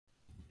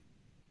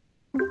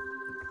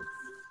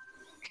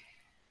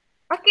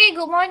Okay,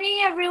 good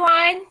morning,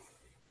 everyone.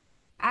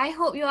 I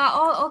hope you are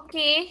all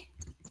okay.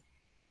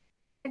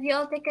 Have you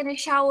all taken a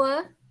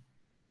shower?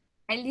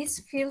 At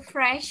least feel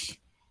fresh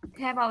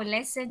to have our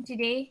lesson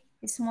today,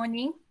 this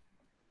morning.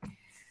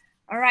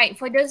 All right,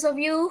 for those of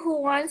you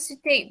who wants to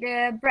take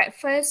the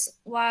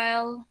breakfast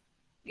while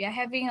we are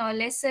having our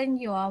lesson,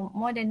 you are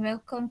more than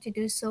welcome to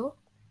do so,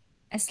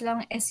 as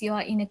long as you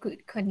are in a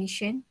good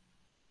condition.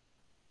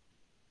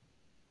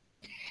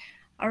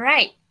 All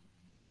right,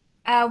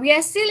 we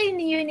are still in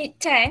Unit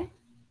 10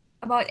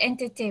 about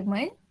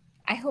entertainment.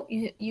 I hope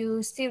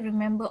you still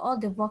remember all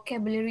the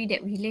vocabulary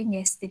that we learned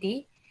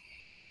yesterday.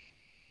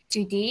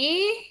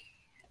 Today,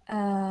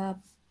 a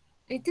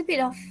little bit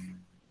of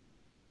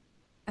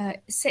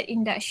set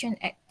induction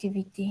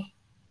activity.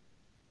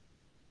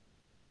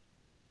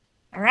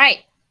 All right.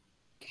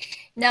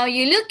 Now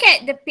you look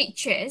at the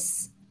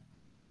pictures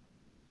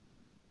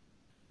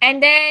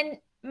and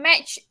then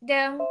match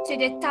them to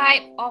the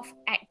type of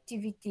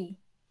activity.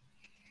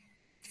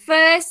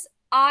 First,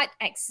 art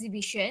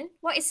exhibition.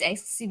 What is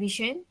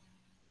exhibition?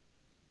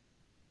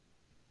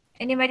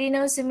 Anybody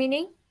knows the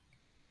meaning?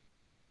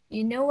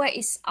 You know what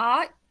is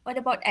art? What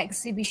about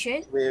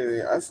exhibition?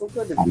 Wait, I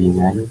forgot the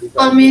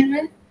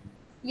Pameran.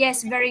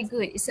 Yes, very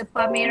good. It's a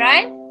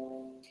pameran.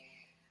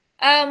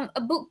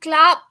 A book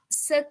club,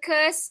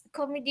 circus,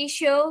 comedy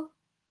show.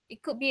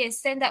 It could be a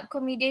stand-up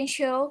comedian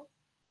show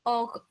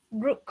or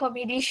group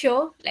comedy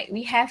show like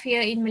we have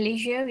here in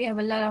Malaysia. We have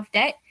a lot of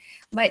that.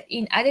 But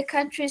in other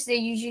countries, they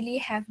usually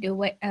have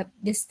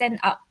the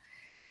stand-up.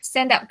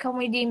 Stand-up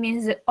comedy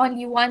means that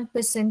only one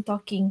person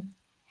talking.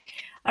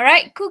 All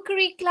right,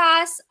 cookery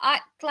class,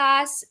 art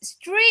class,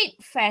 street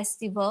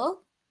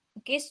festival.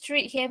 Okay,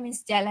 street here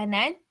means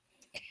jalanan.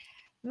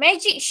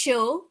 Magic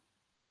show,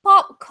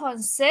 pop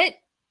concert,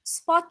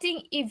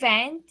 sporting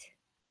event.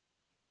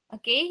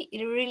 Okay,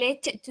 it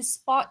related to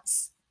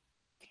sports,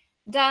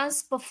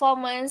 dance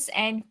performance,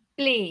 and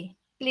play.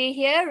 Play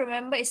here,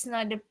 remember, it's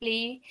not a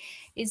play,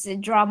 it's a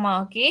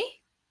drama, okay?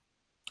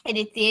 At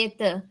the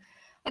theater.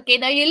 Okay,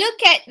 now you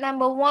look at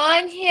number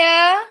 1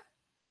 here.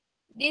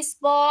 This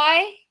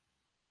boy.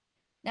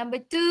 Number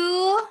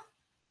 2.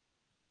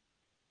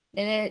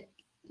 The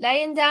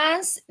lion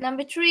dance.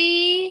 Number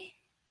 3.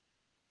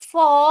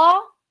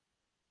 4.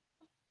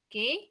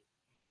 Okay.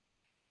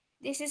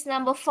 This is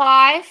number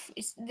 5.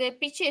 The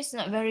picture is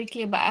not very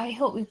clear, but I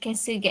hope you can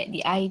still get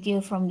the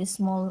idea from the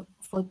small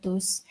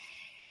photos.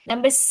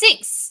 Number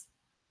 6.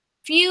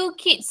 Few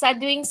kids are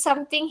doing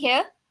something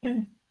here.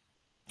 It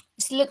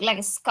looks like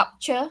a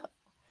sculpture.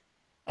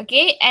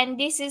 Okay, and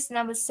this is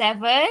number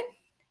 7.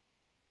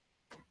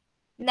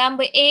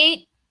 Number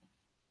 8.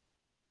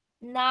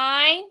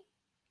 9.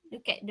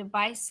 Look at the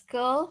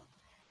bicycle.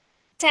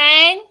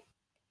 10.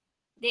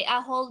 They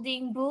are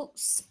holding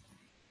books.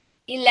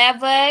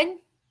 11.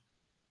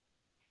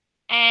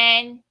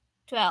 And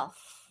 12.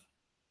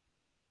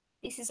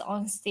 This is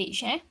on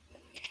stage.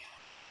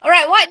 All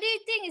right, what do you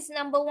think is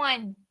number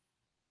 1?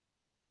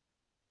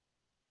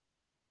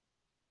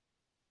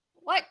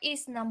 What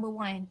is number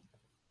 1?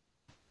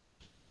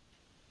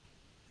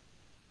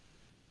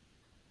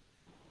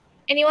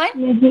 Anyone?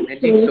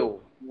 Magic show.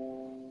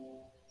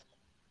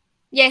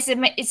 Yes,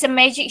 it's a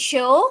magic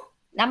show.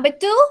 Number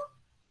 2?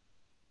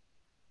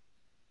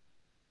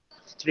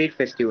 Street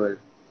festival.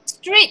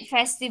 Street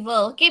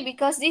festival. Okay,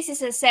 because this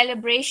is a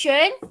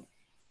celebration.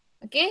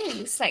 Okay, it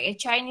looks like a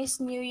Chinese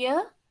New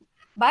Year,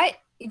 but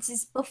it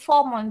is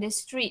performed on the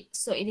street,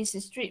 so it is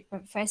a street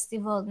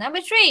festival.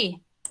 Number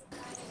 3.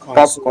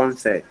 Pop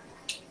concert.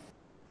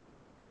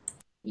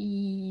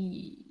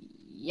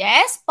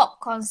 Yes,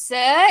 pop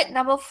concert.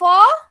 Number 4.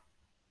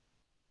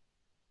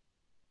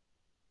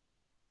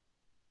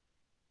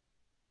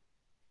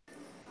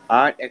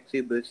 Art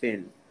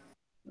exhibition.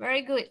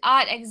 Very good.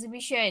 Art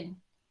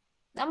exhibition.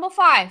 Number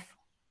 5.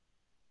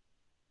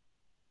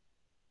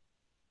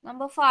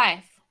 Number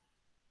 5.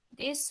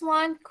 This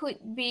one could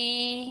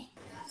be...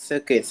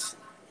 Circus.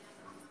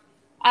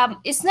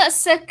 It's not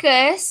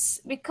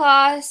circus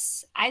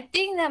because I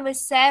think number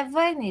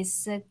 7 is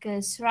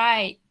circus,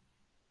 right?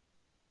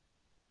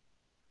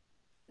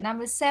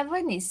 Number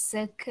 7 is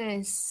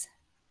circus.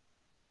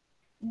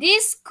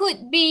 This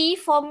could be,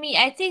 for me,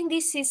 I think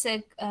this is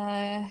a,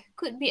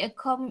 could be a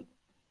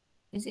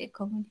is it a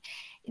comedy?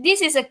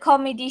 This is a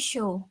comedy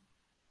show.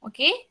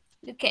 Okay,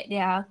 look at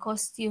their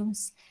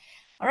costumes.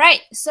 All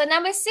right, so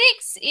number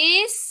 6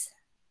 is,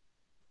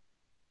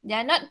 they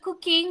are not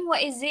cooking.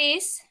 What is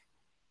this?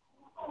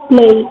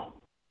 Play.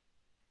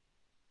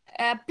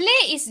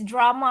 Play is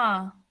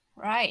drama,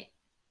 right?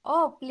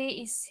 Oh,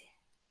 play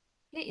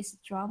is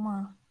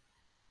drama.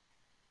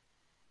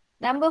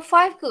 Number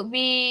 5 could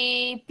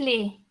be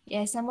play.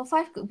 Yes, number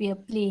 5 could be a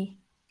play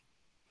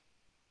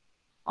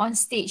on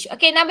stage.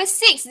 Okay, number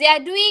 6, they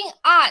are doing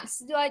arts.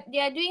 They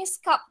are doing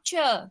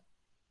sculpture.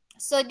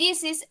 So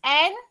this is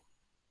an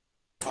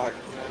Art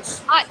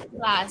class. art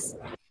class.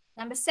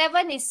 Number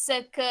 7 is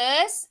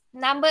circus.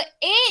 Number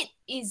 8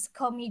 is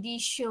comedy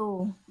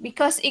show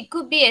because it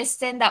could be a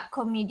stand-up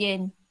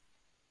comedian.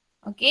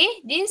 Okay,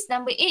 this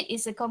number 8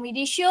 is a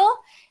comedy show.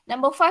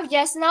 Number 5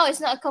 just now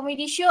is not a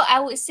comedy show. I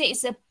would say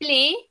it's a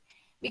play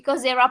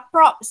because there are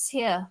props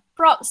here.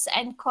 Props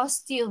and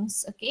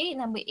costumes. Okay,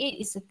 number 8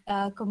 is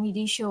a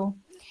comedy show.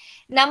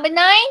 Number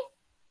 9?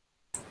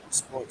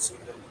 Sports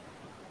event.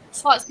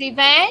 Sports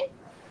event.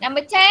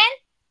 Number 10?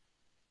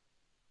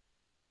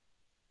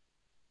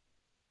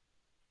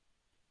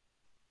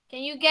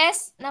 Can you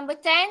guess number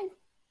 10?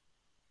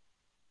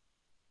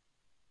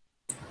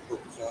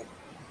 Book club.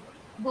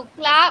 Book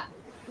club.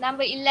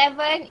 Number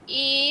 11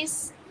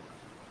 is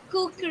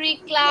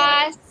cookery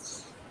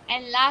class.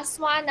 And last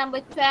one,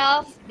 number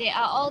 12, they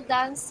are all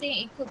dancing.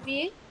 It could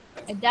be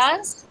a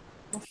dance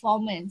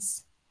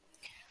performance.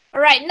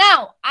 All right,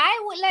 now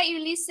I would like you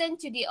listen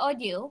to the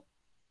audio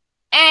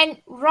and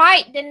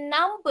write the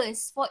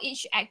numbers for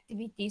each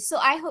activity. So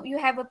I hope you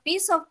have a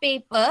piece of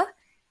paper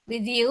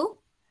with you.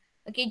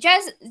 Okay,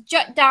 just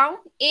jot down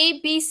A,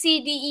 B, C,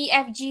 D, E,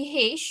 F,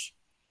 G, H.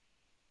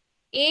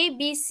 A,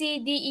 B, C,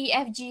 D, E,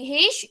 F,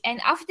 G, H.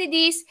 And after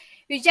this,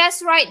 you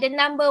just write the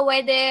number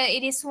whether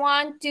it is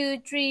 1, 2,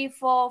 3,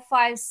 4,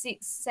 5,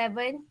 6,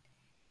 7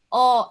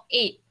 or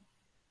 8.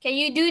 Can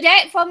you do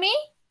that for me?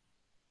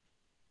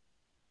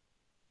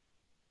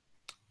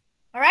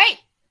 All right.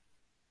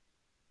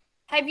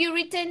 Have you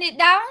written it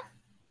down?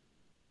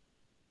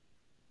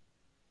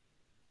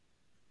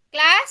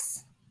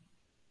 Class?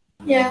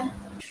 Yeah.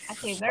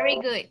 Okay, very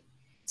good.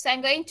 So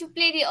I'm going to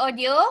play the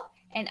audio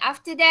and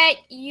after that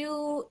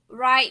you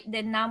write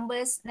the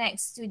numbers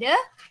next to the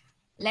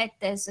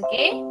letters,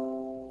 okay?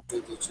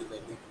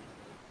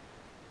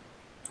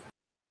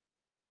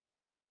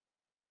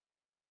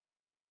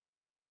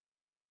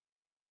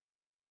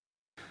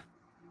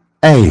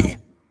 A.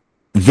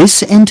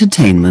 This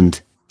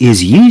entertainment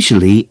is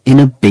usually in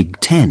a big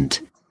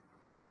tent.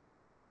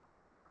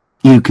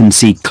 You can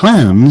see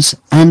clowns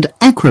and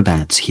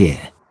acrobats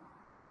here.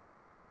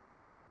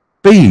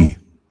 B.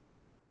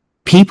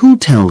 People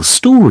tell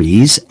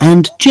stories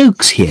and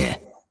jokes here.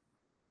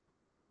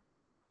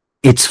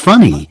 It's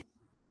funny.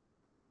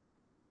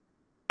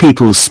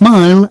 People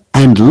smile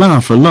and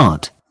laugh a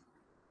lot.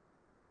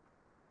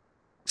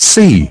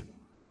 C.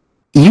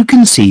 You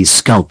can see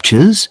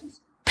sculptures,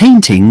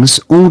 paintings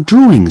or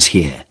drawings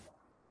here.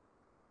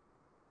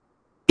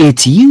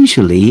 It's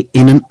usually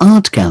in an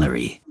art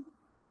gallery.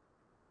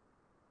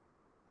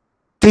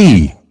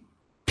 D.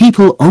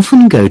 People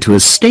often go to a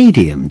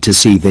stadium to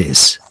see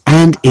this,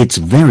 and it's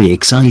very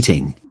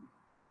exciting.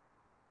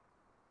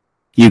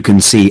 You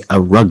can see a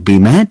rugby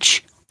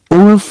match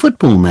or a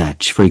football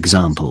match, for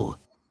example.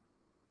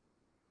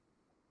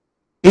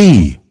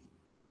 E.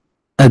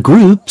 A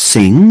group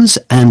sings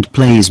and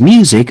plays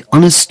music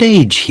on a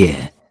stage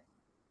here.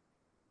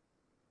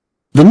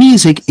 The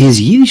music is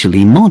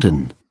usually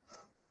modern.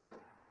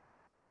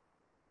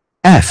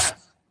 F.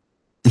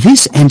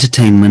 This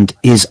entertainment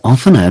is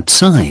often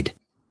outside.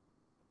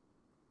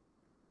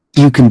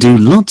 You can do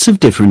lots of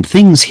different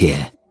things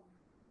here.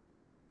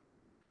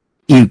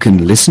 You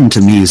can listen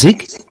to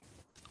music,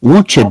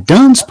 watch a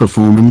dance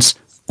performance,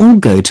 or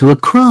go to a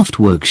craft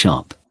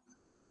workshop.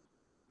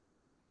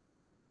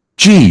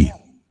 G.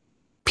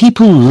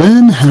 People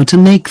learn how to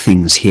make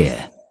things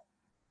here.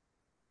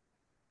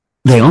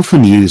 They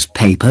often use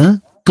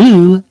paper,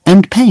 glue,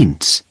 and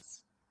paints.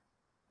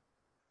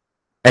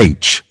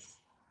 H.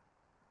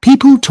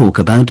 People talk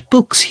about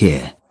books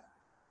here.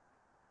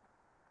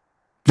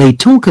 They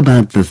talk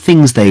about the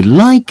things they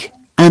like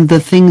and the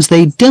things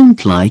they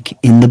don't like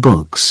in the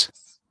books.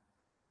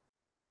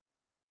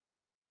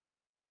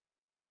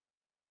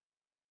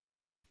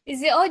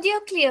 Is the audio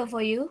clear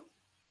for you?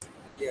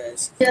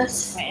 Yes.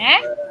 Yes.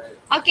 Right,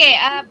 okay,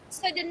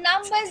 so the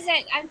numbers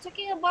that I'm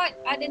talking about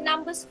are the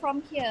numbers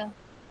from here.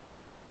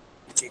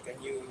 Can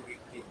you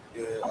repeat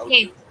the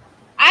Okay, audio?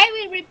 I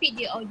will repeat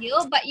the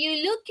audio, but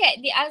you look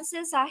at the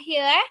answers are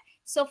here.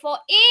 So for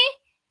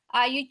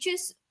A, you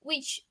choose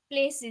which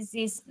place is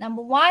this,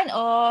 number 1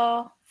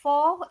 or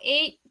 4,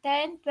 8,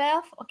 10,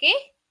 12, okay?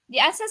 The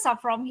answers are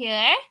from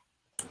here.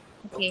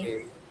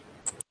 Okay.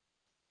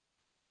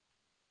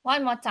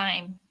 One more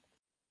time.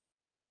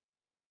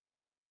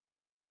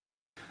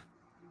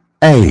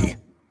 A.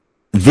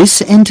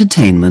 This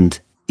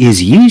entertainment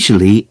is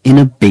usually in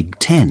a big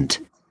tent.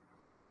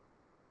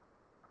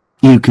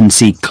 You can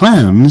see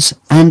clowns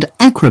and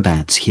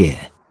acrobats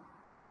here.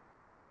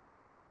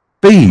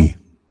 B.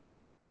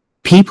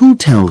 People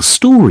tell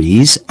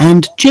stories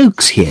and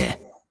jokes here.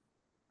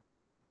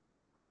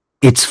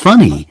 It's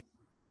funny.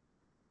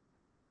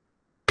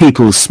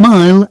 People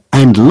smile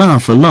and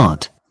laugh a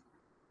lot.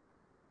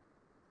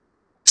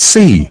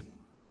 C.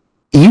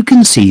 You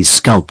can see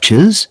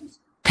sculptures,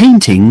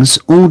 paintings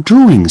or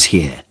drawings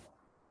here.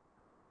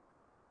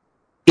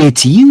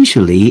 It's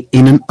usually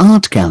in an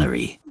art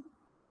gallery.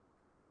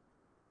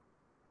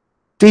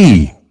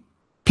 D.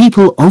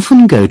 People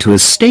often go to a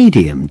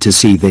stadium to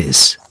see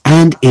this,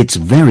 and it's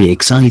very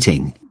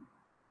exciting.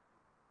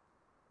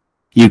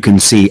 You can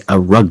see a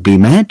rugby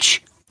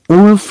match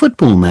or a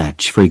football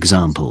match, for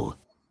example.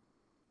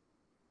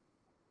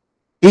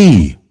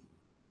 E.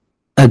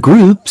 A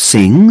group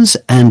sings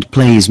and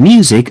plays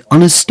music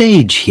on a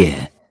stage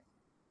here.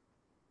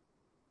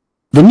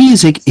 The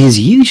music is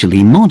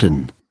usually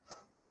modern.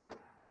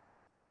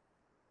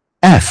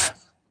 F.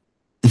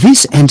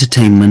 This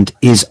entertainment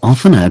is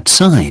often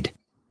outside.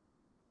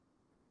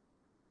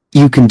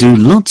 You can do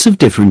lots of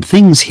different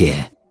things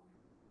here.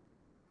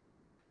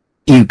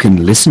 You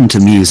can listen to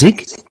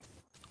music,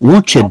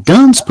 watch a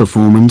dance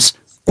performance,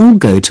 or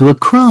go to a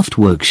craft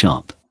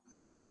workshop.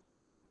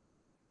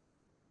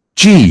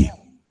 G.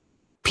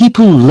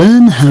 People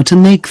learn how to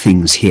make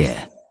things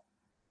here.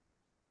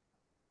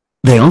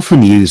 They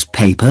often use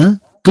paper,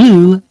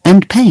 glue,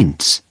 and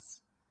paints.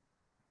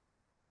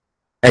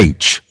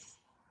 H.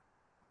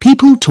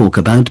 People talk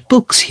about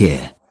books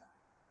here.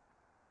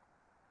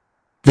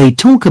 They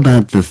talk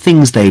about the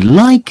things they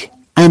like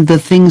and the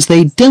things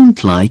they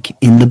don't like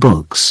in the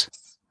books.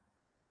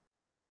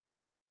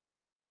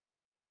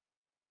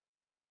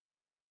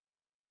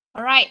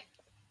 All right.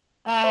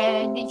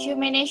 Did you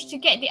manage to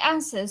get the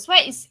answers?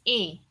 Where is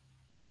A?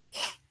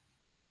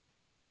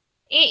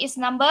 A is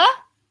number?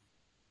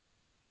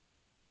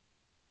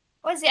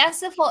 What's the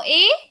answer for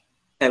A?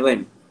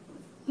 7.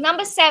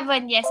 Number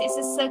 7. Yes, it's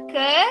a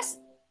circus.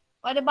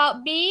 What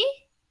about B?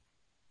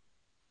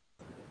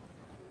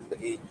 Number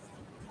 8.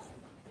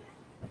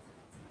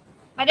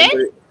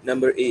 Pardon?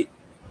 Number 8.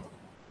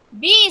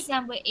 B is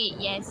number 8.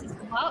 Yes, it's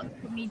about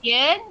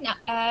comedian.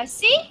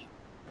 C?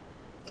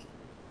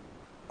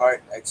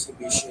 Art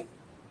exhibition.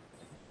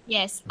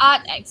 Yes,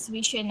 art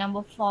exhibition,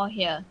 number 4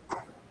 here.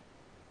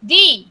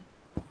 D?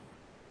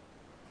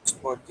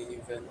 Sporting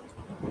event.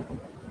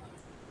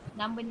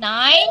 Number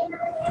 9.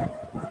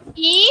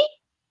 E?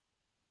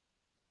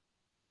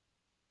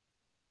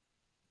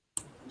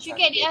 Did you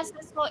get the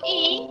answers for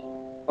E?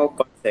 Pop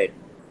concert.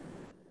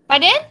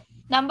 Pardon?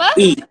 Number?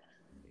 E.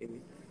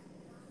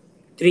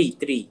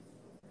 3.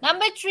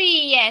 Number 3,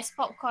 yes,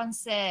 pop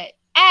concert.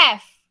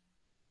 F?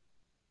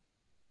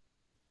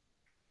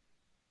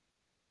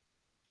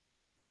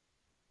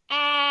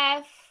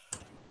 F?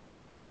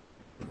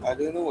 I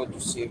don't know what to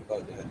say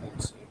about that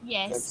answer.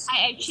 Yes, That's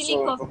I actually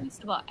so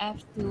confused about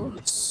F too.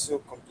 It's so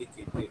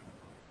complicated.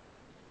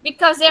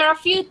 Because there are a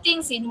few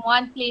things in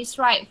one place,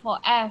 right, for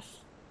F.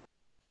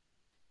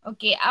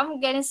 Okay, I'm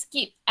gonna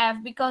skip F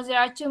because there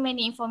are too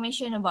many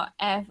information about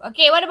F.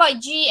 Okay, what about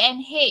G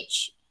and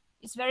H?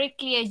 It's very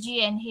clear,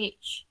 G and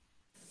H.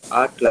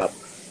 Art club.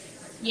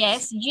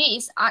 Yes, G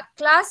is art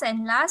class,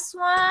 and last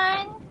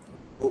one,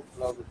 Book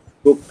club.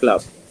 Book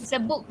club. it's a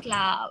book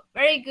club.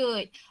 Very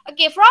good.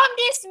 Okay, from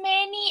this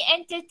many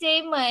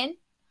entertainment,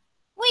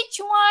 which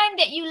one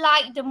that you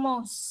like the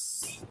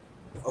most?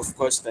 Of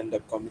course,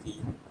 stand-up comedy.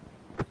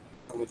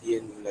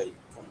 Comedian like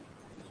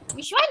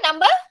Which one,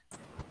 number?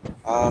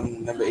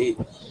 number 8.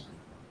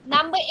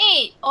 Number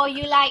 8. Or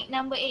you like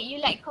number 8, you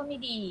like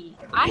comedy.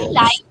 I Yes.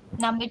 like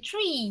number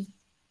 3.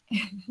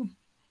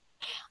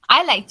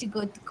 I like to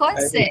go to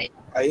concert.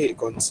 I hate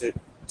concert.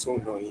 So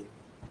annoying.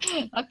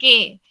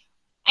 Okay.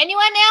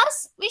 Anyone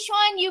else? Which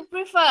one you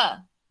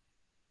prefer?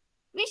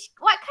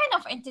 What kind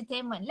of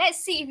entertainment? Let's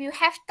see if you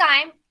have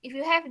time, if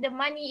you have the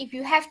money, if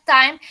you have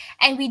time,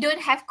 and we don't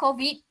have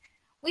COVID,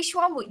 which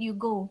one would you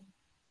go?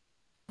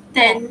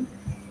 10.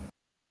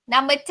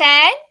 Number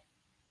 10?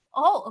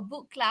 Oh, a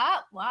book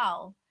club.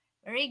 Wow.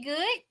 Very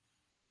good.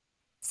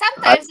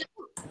 Sometimes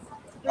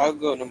I'll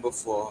go number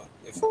 4.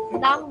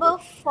 number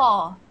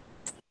 4.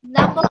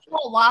 Number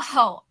 4,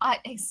 wow, art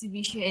I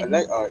exhibition.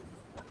 like art.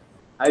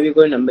 I will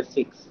go number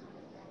 6.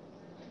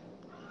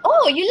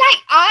 Oh, you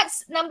like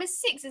arts? Number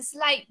 6 is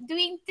like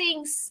doing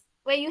things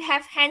where you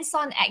have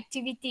hands-on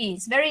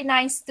activities. Very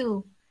nice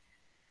too.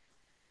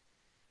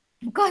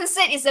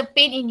 Concert is a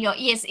pain in your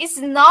ears. It's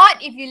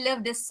not if you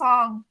love the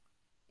song.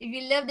 If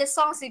you love the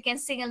songs, you can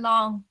sing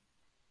along.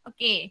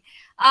 Okay.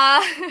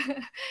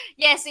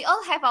 Yes, we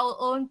all have our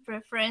own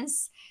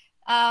preference.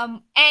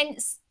 And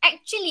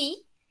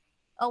actually,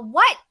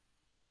 what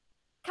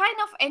kind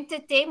of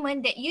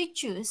entertainment that you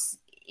choose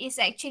is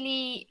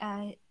actually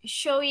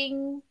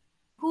showing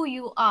who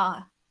you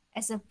are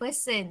as a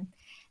person.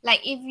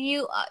 Like if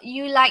you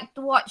like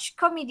to watch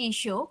comedy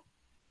show,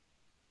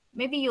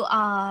 maybe you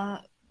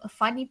are a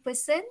funny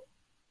person.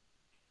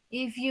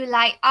 If you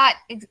like art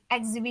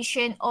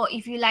exhibition, or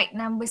if you like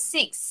number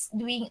 6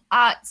 doing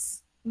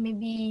arts,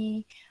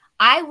 maybe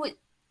I would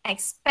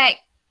expect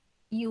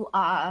you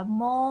are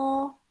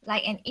more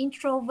like an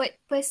introvert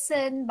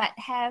person but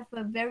have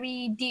a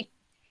very deep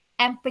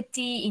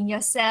empathy in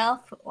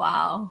yourself.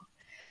 Wow.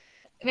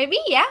 Maybe,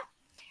 yeah.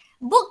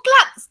 Book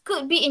clubs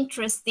could be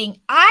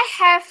interesting. I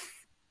have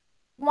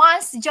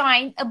once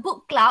joined a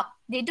book club.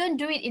 They don't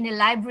do it in the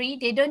library.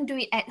 They don't do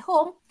it at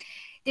home.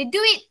 They do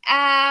it,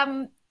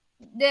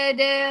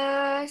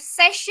 the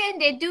session,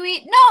 they do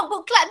it, no,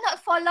 book club not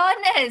for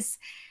loners.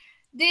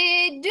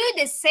 They do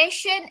the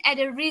session at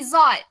a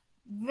resort.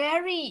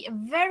 Very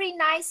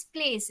nice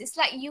place. It's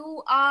like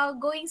you are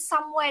going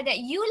somewhere that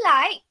you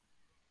like.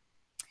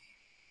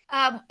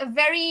 A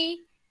very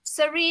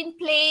serene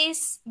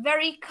place,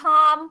 very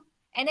calm.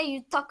 And then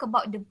you talk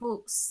about the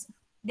books.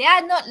 They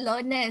are not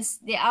learners.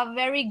 They are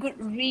very good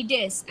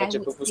readers, I Baca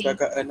would say.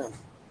 perpustakaan lah.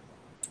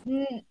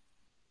 Mm.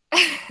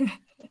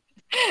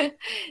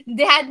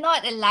 They are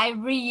not a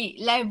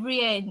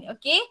librarian.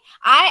 Okay,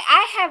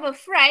 I have a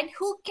friend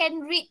who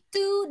can read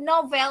 2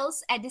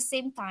 novels at the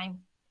same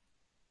time.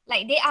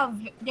 Like they have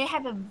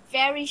a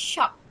very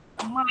sharp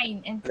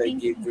mind and Like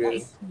thinking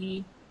Gabriel.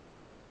 wisely.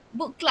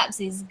 Book clubs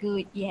is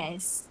good,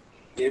 yes.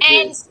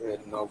 Gabriel is a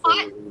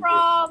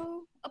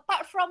novel.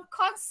 Apart from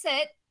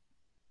concert,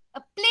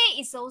 a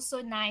play is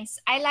also nice.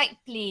 I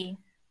like play.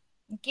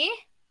 Okay,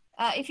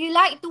 if you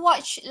like to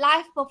watch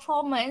live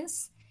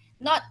performance,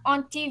 not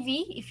on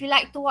TV, if you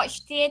like to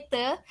watch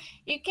theater,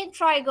 you can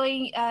try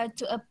going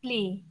to a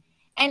play.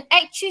 And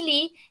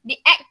actually, the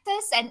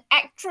actors and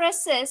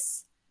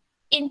actresses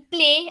in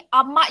play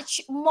are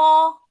much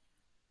more,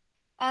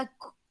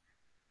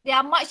 they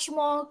are much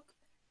more,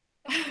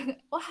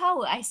 how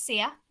would I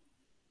say?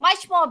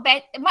 Much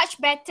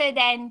better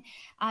than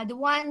the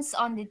ones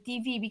on the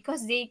TV,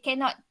 because they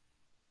cannot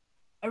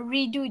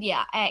redo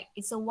their act.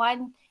 It's a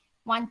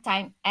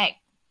one-time act.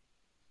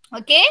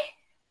 Okay?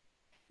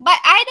 But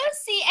I don't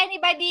see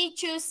anybody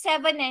choose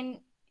 7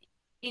 and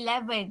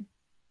 11.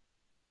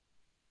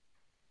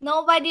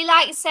 Nobody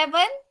likes 7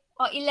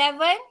 or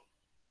 11?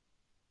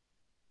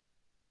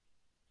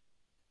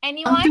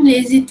 Anyone? I'm too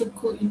lazy to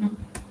cook, you know.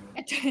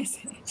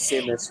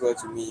 Same as well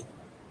to me.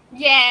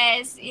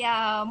 Yes,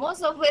 yeah.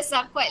 Most of us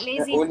are quite I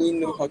lazy. only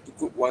know how to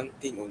cook one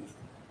thing only.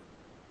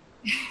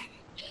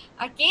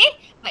 Okay,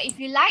 but if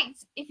you like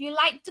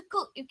to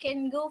cook, you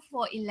can go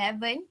for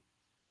 11.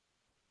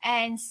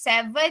 And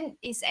 7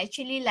 is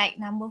actually like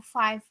number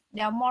 5.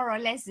 They are more or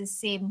less the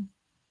same.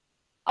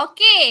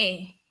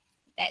 Okay,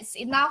 that's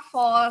enough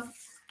for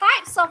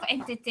types of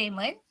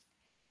entertainment.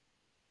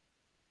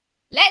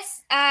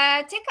 Let's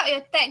take out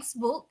your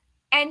textbook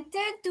and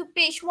turn to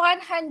page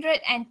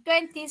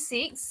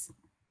 126.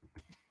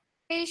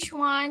 Page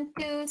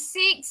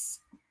 126.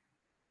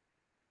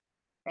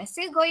 We're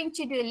still going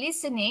to do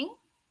listening.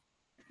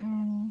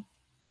 All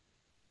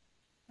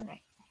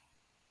right.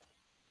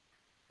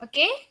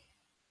 Okay.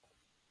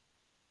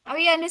 Are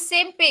we on the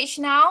same page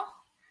now?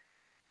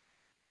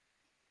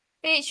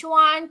 Page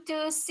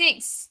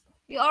 126.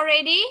 You all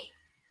ready?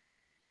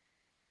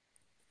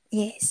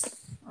 Yes.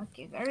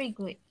 Okay, very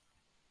good.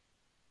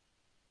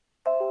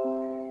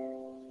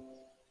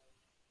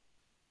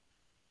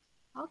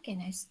 How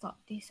can I stop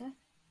this?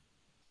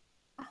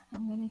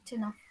 I'm going to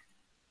turn off.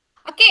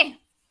 Okay.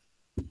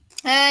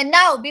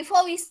 Now,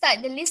 before we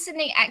start the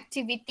listening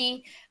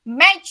activity,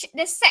 match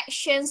the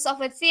sections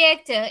of a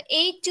theatre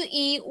A to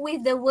E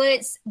with the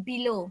words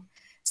below.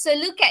 So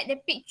look at the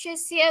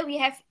pictures here. We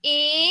have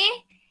A,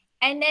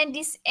 and then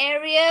this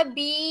area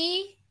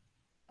B.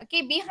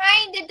 Okay,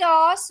 behind the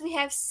doors, we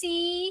have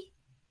C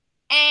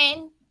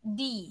and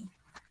D.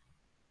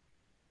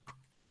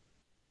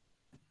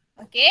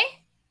 Okay.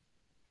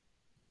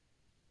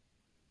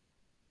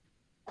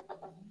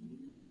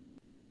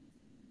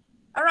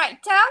 All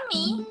right, tell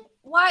me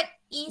what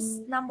is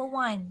number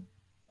 1?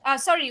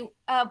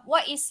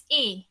 What is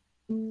A?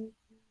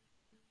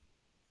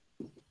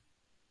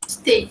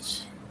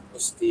 Stage. A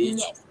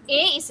stage. Yes,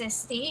 A is a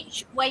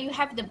stage where you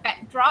have the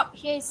backdrop.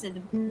 Here is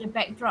the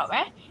backdrop,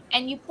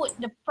 and you put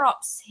the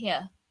props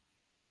here.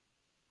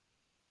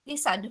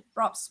 These are the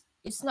props.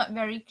 It's not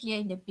very clear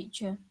in the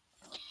picture.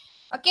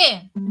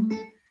 Okay.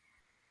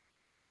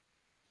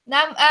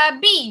 Now,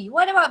 B.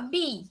 What about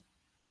B?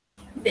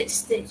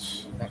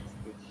 Backstage.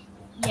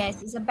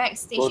 Yes, it's a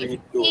backstage. Corridor.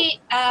 If you see,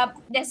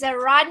 there's a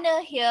runner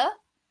here,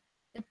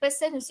 the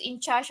person who's in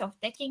charge of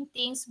taking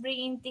things,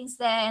 bringing things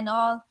there and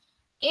all.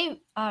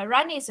 Okay,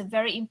 runner is a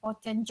very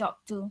important job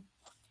too.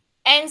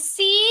 And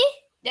C,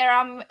 there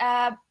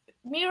are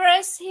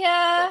mirrors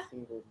here.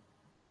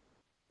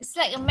 It's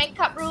like a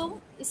makeup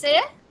room, is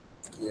it?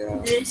 Yeah.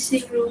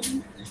 Dressing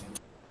room.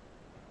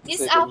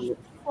 These So are the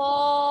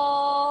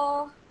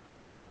for...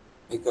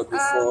 makeup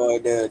before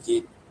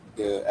the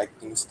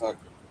acting start.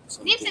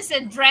 This is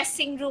a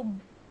dressing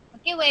room.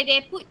 Okay, where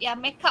they put their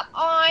makeup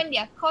on,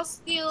 their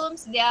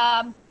costumes,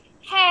 their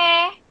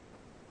hair.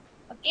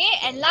 Okay,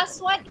 and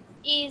last one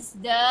is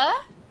the...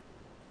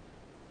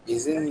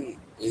 Isn't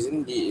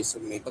the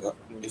makeup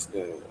is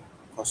the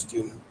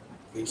costume?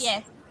 Please?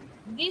 Yes,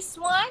 this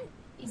one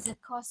is the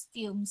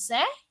costumes.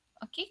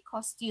 Okay,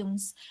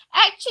 costumes.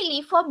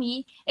 Actually, for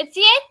me, a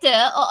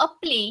theater or a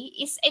play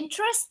is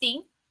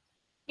interesting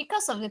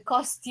because of the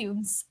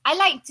costumes. I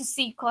like to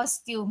see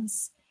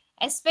costumes,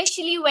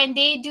 especially when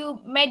they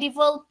do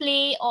medieval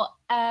play or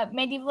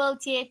medieval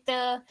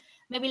theater,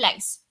 maybe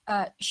like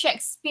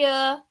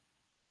Shakespeare,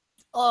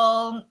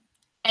 or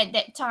at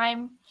that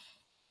time,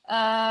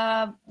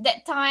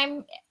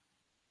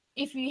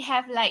 if we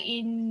have like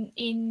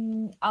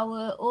in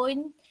our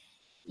own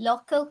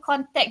local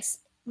context,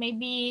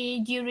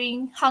 maybe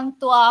during Hang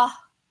Tuah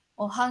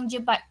or Hang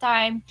Jebat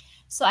time,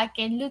 so I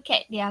can look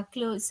at their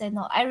clothes and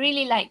all. I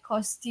really like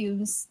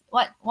costumes.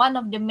 One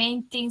of the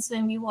main things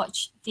when we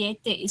watch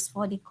theatre is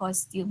for the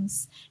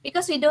costumes,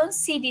 because we don't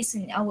see this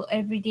in our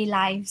everyday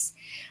lives.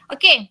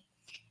 Okay,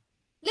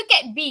 Look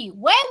at B.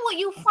 Where would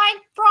you find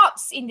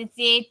props in the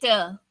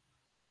theatre?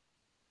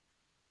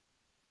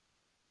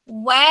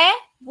 Where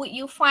would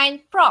you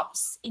find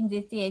props in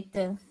the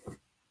theatre?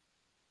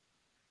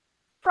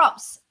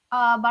 Props,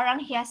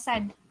 barang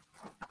hiasan.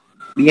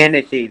 Behind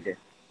the stage.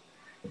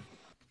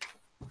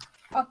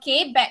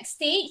 Okay,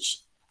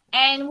 backstage.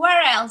 And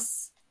where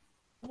else?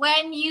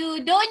 When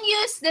you don't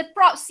use the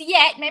props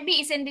yet, maybe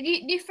it's in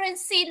the different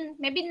scene,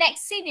 maybe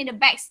next scene in the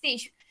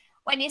backstage.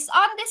 When it's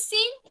on the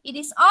scene, it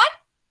is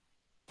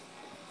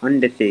On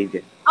the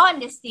stage. on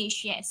the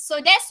stage, yes. So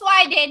that's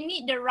why they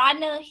need the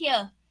runner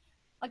here.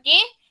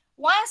 Okay,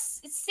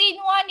 once scene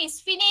 1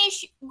 is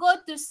finished, go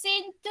to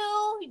scene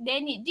 2. They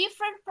need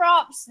different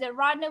props. The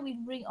runner will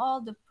bring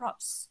all the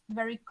props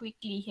very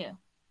quickly here.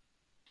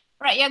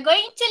 Right, you're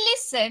going to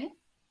listen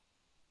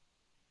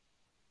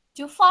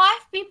to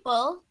 5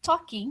 people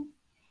talking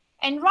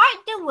and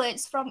write the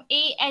words from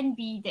A and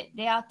B that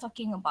they are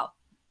talking about.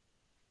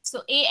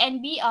 So A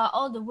and B are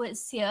all the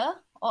words here,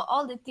 or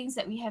all the things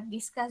that we have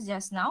discussed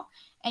just now,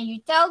 and you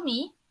tell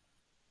me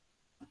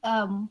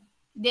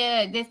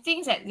the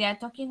things that they are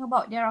talking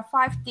about. There are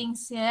 5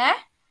 things here.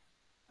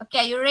 Okay,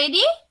 are you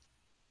ready?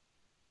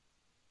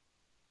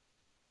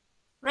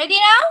 Ready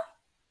now?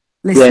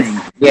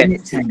 Listening. Yes.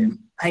 Unit 10,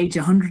 page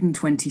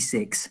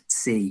 126,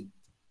 C.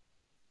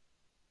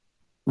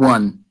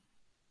 1.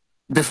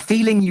 The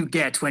feeling you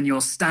get when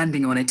you're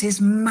standing on it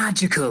is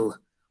magical.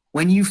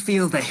 When you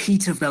feel the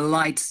heat of the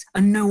lights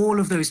and know all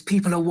of those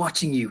people are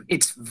watching you,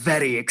 it's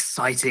very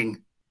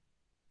exciting.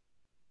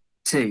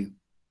 2.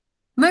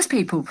 Most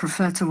people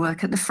prefer to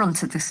work at the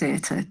front of the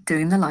theatre,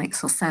 doing the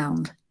lights or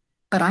sound.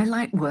 But I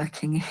like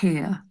working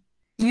here.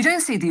 You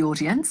don't see the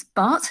audience,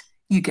 but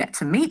you get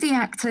to meet the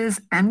actors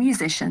and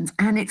musicians,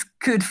 and it's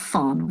good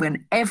fun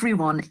when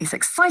everyone is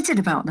excited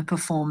about the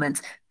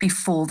performance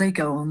before they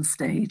go on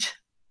stage.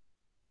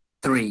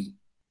 3.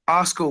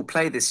 Our school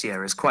play this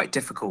year is quite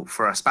difficult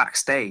for us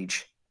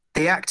backstage.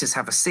 The actors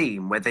have a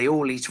scene where they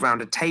all eat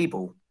around a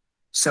table.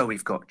 So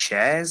we've got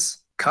chairs,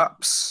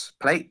 cups,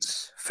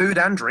 plates, food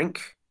and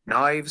drink,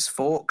 knives,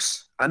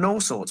 forks, and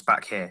all sorts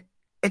back here.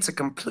 It's a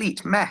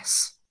complete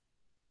mess.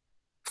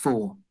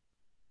 4.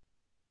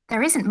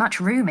 There isn't much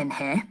room in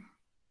here.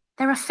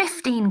 There are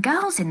 15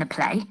 girls in the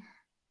play,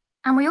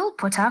 and we all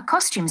put our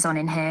costumes on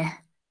in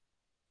here.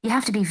 You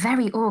have to be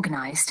very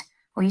organised,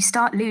 or you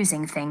start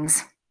losing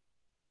things.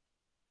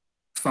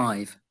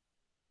 5.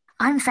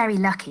 I'm very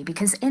lucky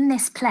because in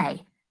this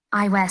play,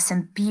 I wear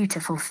some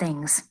beautiful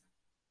things.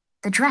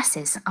 The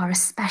dresses are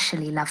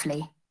especially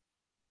lovely.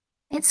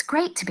 It's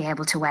great to be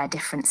able to wear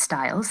different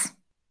styles.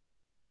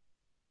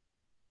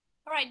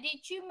 All right,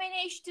 did you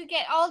manage to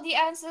get all the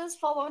answers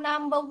for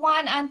number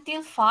 1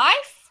 until 5?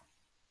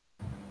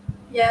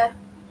 Yeah.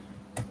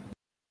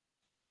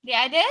 The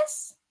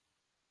others?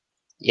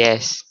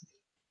 Yes.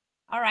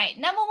 All right,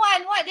 number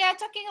 1, what they are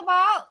talking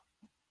about?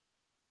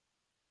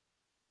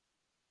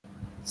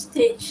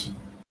 Stage.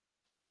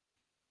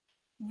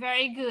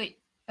 Very good.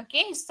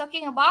 Okay, he's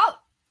talking about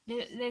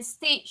the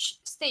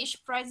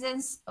stage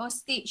presence or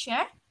stage,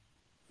 yeah?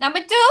 Number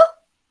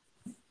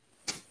 2?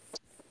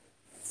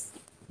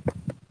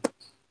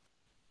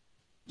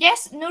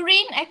 Yes,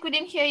 Noreen, I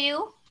couldn't hear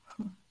you.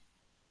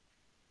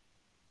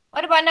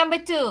 What about number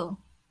 2?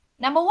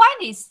 Number 1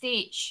 is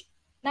stage.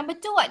 Number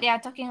 2, what they are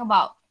talking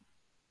about?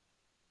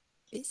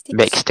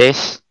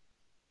 Backstage.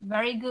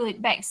 Very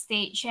good.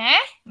 Backstage, eh?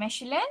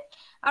 Michelin.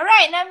 All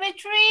right, number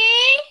 3.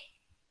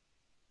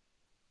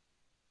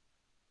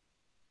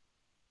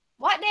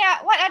 What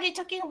are they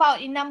talking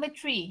about in number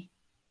 3?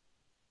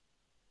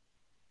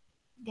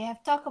 They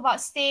have talked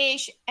about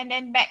stage and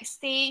then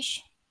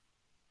backstage.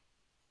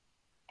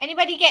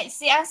 Anybody gets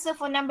the answer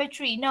for number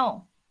 3?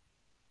 No.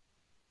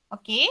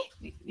 Okay,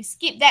 we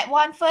skip that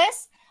one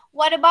first.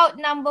 What about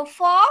number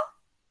 4?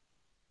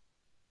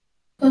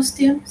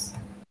 Costumes.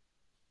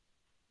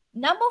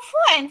 Number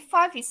 4 and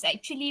 5 is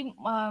actually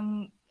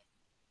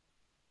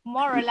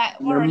more or less.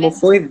 Number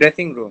 4 is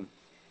dressing room.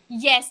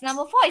 Yes,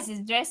 number 4 is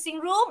the dressing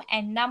room,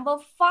 and number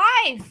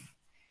 5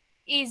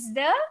 is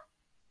the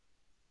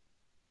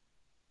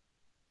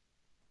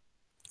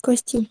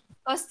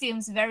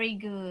costumes. Very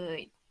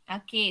good.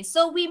 Okay,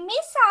 so we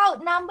miss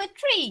out number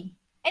 3.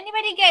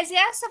 Anybody gets the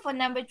answer for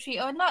number 3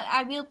 or not?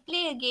 I will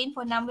play again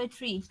for number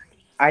 3.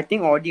 I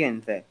think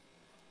audience.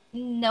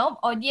 No,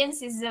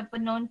 audience is the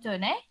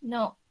penonton, eh?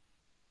 No,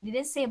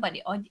 didn't say about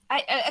the audience.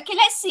 Okay,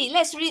 let's see.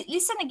 Let's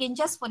listen again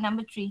just for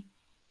number 3.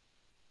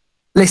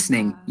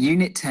 Listening,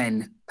 Unit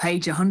 10,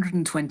 page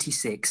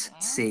 126,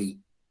 C.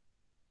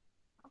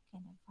 How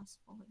can I fast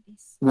forward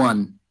this?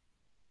 1.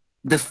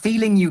 The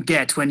feeling you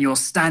get when you're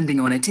standing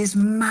on it is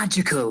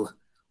magical.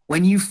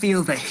 When you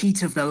feel the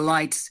heat of the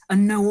lights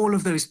and know all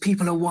of those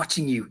people are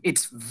watching you,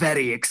 it's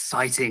very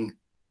exciting.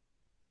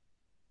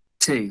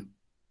 2.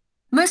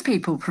 Most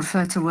people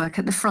prefer to work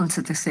at the front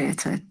of the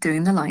theatre,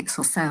 doing the lights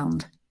or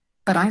sound.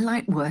 But I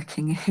like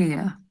working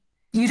here.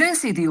 You don't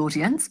see the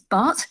audience,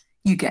 but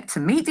you get to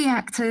meet the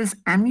actors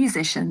and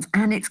musicians,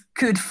 and it's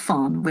good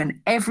fun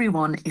when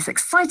everyone is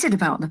excited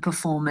about the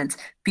performance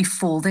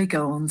before they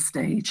go on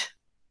stage.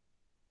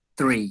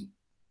 3.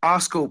 Our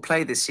school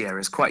play this year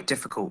is quite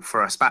difficult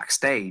for us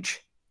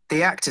backstage.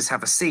 The actors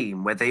have a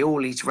scene where they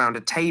all eat around a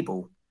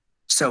table.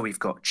 So we've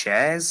got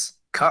chairs,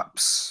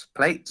 cups,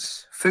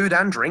 plates, food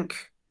and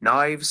drink,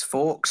 knives,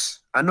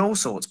 forks, and all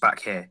sorts back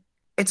here.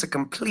 It's a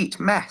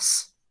complete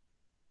mess.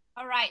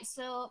 All right,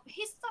 so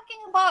he's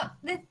talking about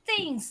the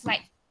things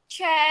like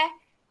chair,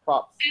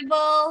 Props.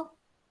 table.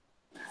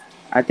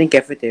 I think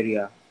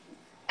cafeteria.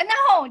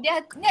 No, we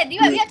are talking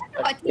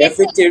about theatre.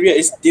 Cafeteria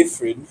is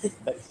different.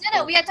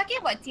 No, we are talking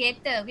about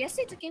theatre. We are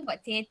still talking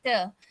about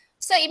theatre.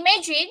 So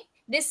imagine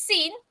the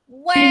scene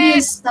where... Maybe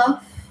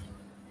stuff.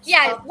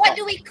 Yeah, Stuff. what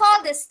do we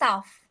call the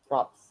stuff?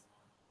 Props.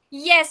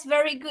 Yes,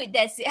 very good.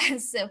 That's the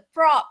answer.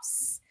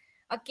 Props.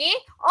 Okay,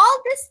 all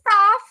the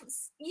stuff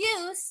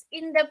used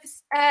in the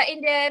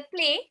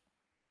play,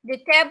 the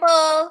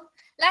table.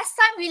 Last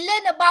time we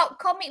learned about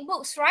comic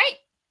books, right?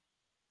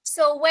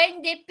 So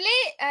when they play,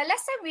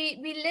 last time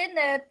we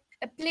learned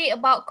a play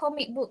about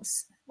comic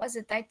books. What's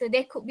the title?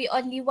 There could be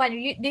only one.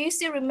 Do you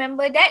still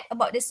remember that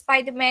about the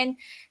Spider-Man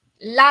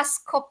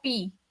last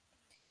copy?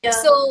 Yeah.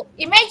 So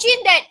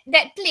imagine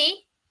that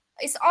play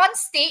is on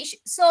stage.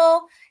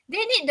 So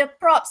they need the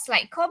props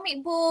like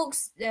comic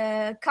books,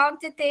 the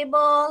counter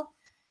table,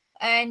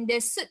 and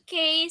the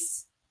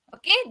suitcase.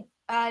 Okay,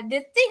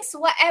 the things,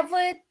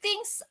 whatever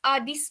things are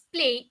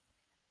displayed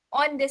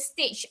on the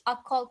stage are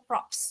called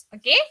props.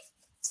 Okay,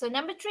 so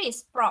number 3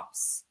 is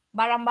props,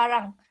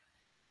 barang-barang.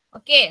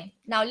 Okay,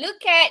 now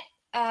look at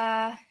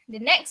the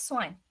next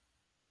one.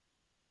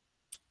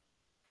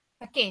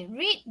 Okay,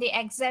 read the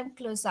exam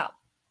close-up.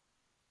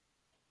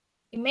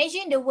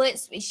 Imagine the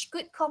words which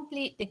could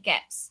complete the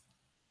gaps.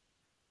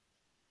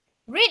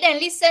 Read and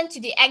listen to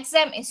the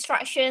exam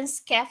instructions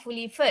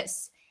carefully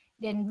first.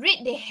 Then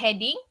read the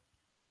heading.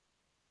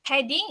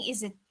 Heading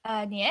is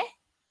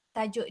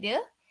tajuk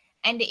dia,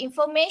 and the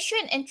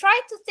information, and try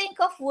to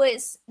think of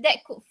words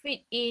that could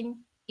fit in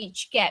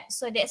each gap.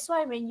 So that's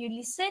why when you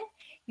listen,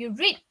 you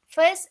read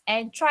first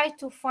and try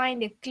to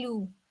find the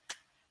clue.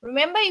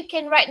 Remember, you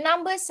can write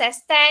numbers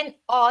as 10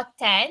 or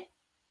 10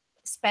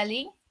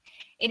 spelling.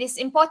 It is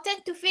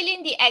important to fill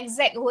in the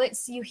exact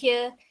words you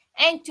hear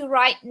and to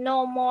write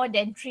no more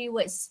than 3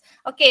 words.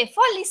 Okay,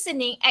 for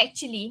listening,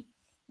 actually,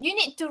 you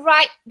need to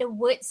write the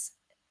words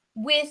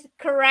with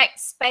correct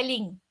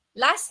spelling.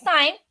 Last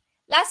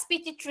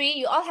PT3,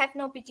 you all have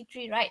no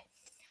PT3, right?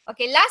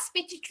 Okay, last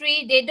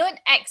PT3, they don't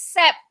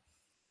accept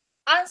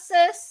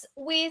answers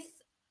with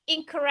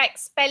incorrect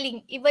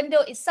spelling. Even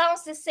though it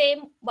sounds the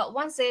same, but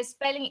once the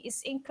spelling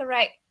is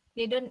incorrect,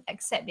 they don't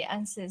accept the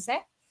answers.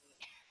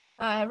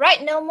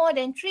 Write no more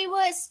than 3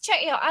 words.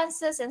 Check your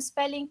answers and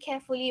spelling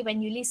carefully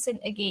when you listen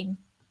again.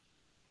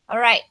 All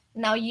right,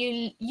 now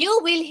you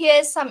will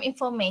hear some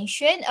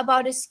information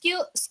about the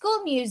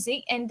school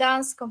music and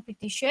dance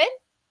competition.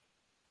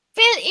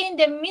 Fill in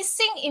the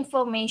missing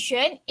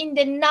information in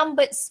the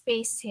numbered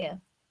space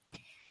here.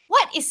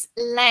 What is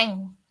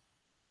length?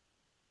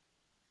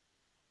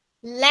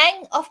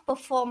 Length of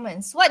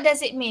performance. What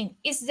does it mean?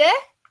 It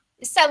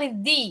start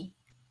with D.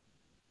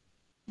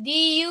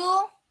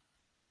 DU.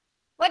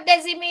 What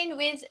does it mean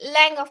with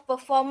length of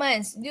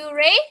performance?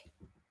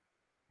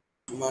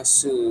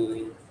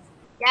 Masa.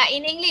 Yeah,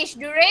 in English,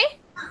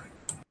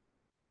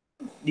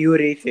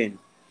 Duration.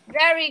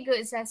 Very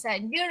good,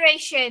 Sasan.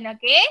 Duration,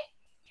 okay?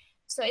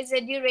 So it's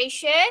a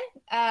duration,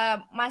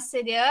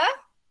 masa dia.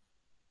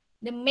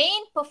 The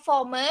main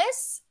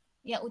performers,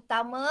 yang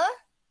utama,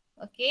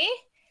 okay?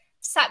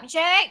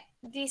 Subject,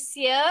 this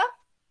year.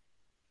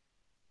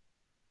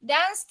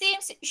 Dance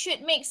teams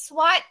should mix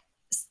what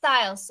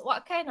styles?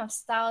 What kind of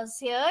styles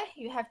here?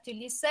 You have to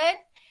listen.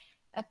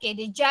 Okay,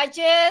 the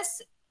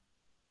judges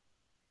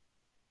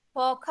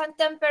for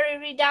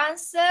contemporary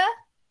dancer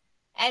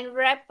and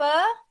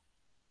rapper.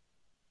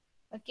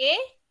 Okay,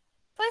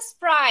 first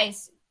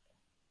prize.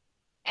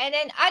 And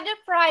then other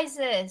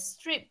prizes,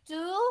 trip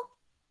to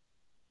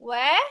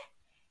where?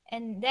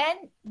 And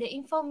then the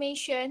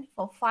information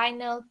for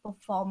final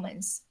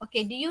performance.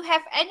 Okay, do you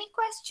have any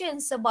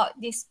questions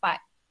about this part?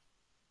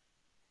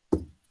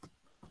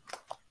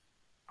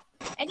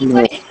 Any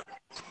questions?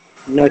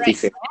 No, Right.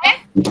 teacher.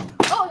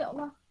 Oh, ya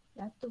Allah.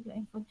 Jatuh pula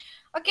handphone.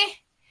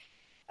 Okay.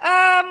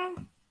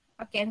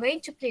 Okay, I'm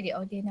going to play the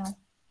audio now.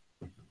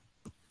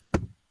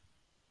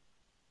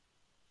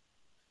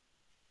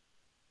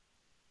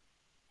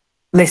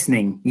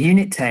 Listening,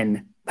 Unit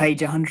 10,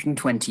 page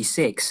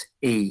 126,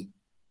 E.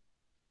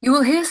 You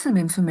will hear some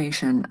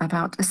information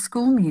about a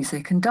school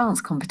music and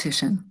dance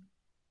competition.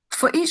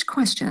 For each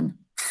question,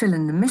 fill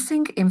in the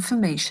missing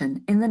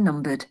information in the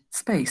numbered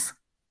space.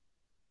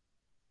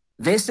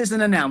 This is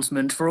an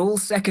announcement for all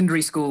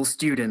secondary school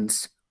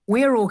students.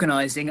 We are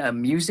organising a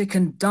music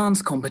and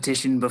dance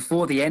competition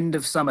before the end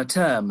of summer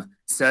term.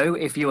 So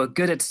if you are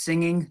good at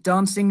singing,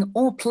 dancing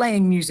or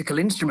playing musical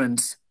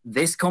instruments,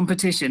 this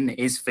competition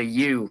is for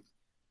you.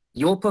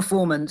 Your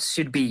performance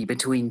should be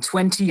between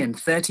 20 and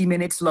 30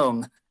 minutes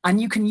long, and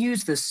you can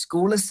use the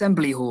school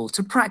assembly hall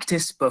to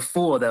practice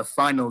before the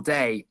final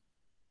day.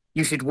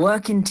 You should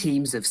work in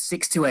teams of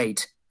 6 to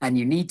 8, and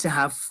you need to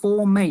have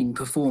 4 main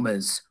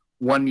performers.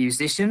 1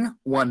 musician,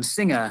 1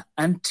 singer,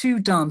 and 2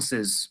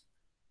 dancers.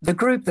 The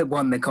group that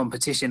won the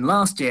competition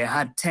last year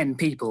had 10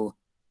 people.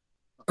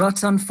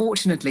 But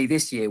unfortunately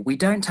this year we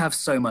don't have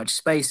so much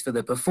space for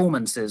the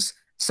performances,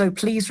 so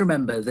please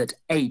remember that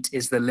 8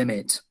 is the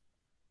limit.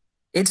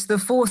 It's the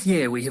 4th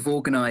year we have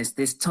organised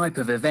this type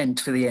of event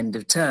for the end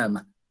of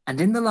term,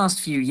 and in the last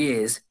few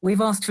years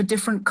we've asked for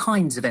different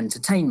kinds of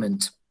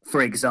entertainment.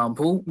 For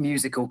example,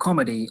 musical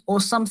comedy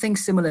or something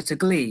similar to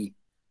Glee.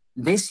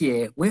 This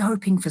year we're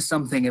hoping for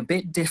something a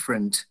bit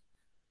different.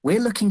 We're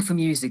looking for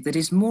music that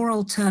is more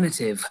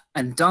alternative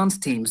and dance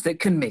teams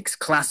that can mix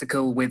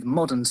classical with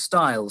modern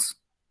styles.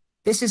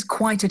 This is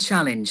quite a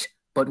challenge,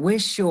 but we're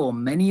sure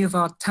many of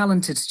our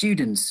talented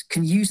students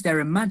can use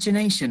their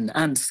imagination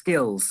and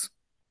skills.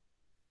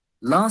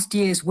 Last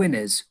year's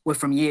winners were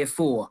from Year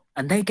 4,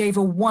 and they gave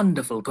a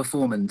wonderful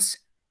performance,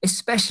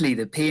 especially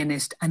the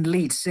pianist and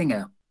lead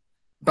singer.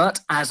 But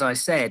as I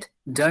said,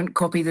 don't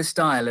copy the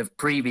style of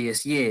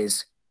previous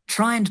years.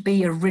 Try and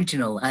be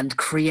original and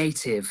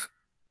creative.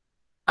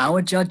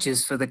 Our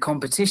judges for the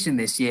competition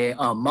this year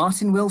are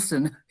Martin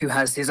Wilson, who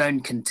has his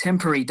own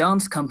contemporary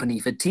dance company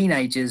for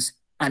teenagers,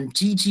 and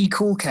Gigi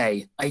Cool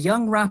K, a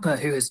young rapper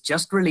who has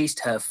just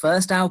released her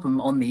first album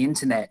on the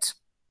internet.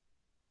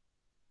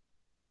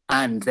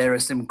 And there are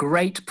some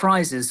great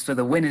prizes for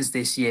the winners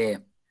this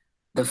year.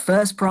 The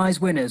first prize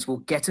winners will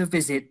get a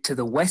visit to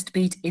the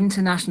Westbeat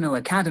International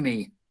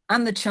Academy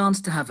and the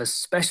chance to have a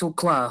special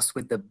class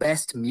with the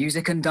best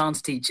music and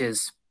dance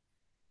teachers.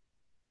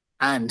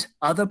 And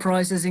other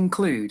prizes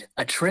include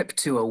a trip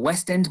to a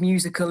West End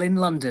musical in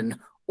London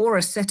or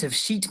a set of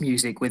sheet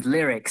music with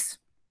lyrics.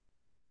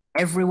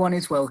 Everyone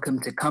is welcome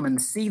to come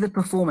and see the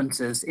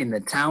performances in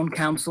the Town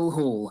Council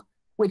Hall,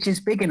 which is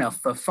big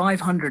enough for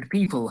 500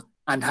 people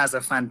and has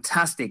a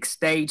fantastic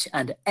stage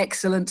and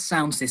excellent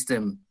sound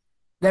system.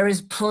 There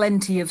is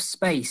plenty of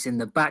space in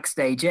the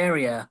backstage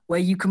area where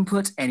you can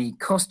put any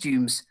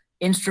costumes,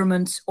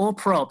 instruments or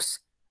props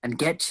and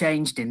get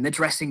changed in the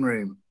dressing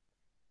room.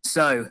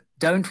 So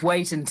don't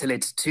wait until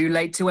it's too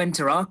late to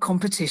enter our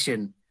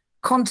competition.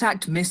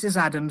 Contact Mrs.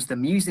 Adams, the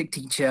music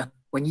teacher,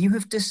 when you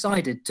have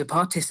decided to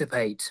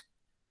participate.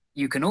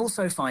 You can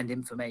also find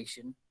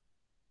information.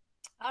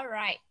 All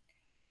right.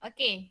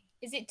 Okay.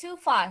 Is it too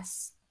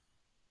fast?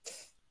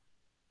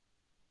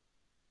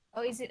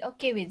 Or is it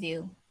okay with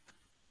you?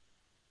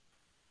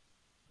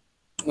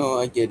 No,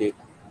 I get it.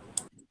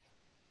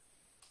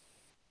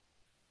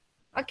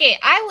 Okay,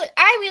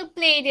 I will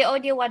play the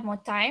audio one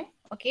more time,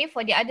 okay,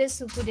 for the others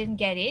who couldn't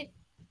get it.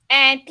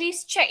 And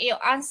please check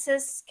your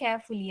answers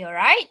carefully, all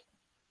right?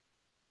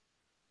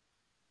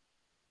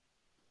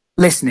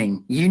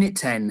 Listening, Unit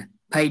 10,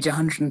 page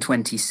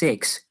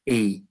 126,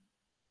 E.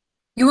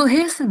 You will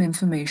hear some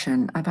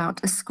information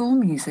about a school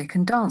music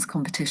and dance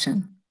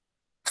competition.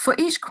 For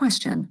each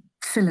question,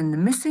 fill in the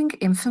missing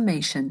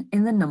information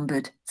in the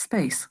numbered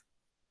space.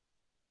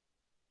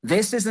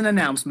 This is an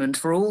announcement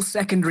for all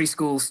secondary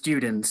school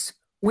students.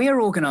 We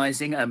are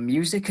organising a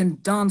music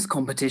and dance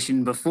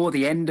competition before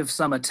the end of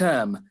summer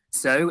term.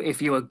 So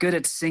if you are good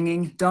at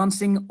singing,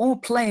 dancing or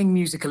playing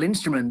musical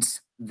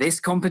instruments, this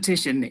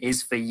competition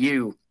is for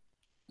you.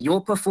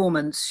 Your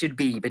performance should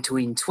be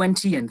between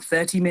 20 and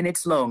 30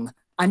 minutes long,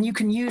 and you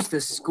can use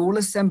the school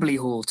assembly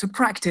hall to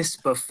practice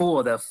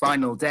before the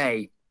final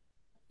day.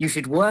 You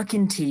should work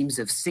in teams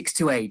of 6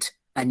 to 8,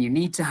 and you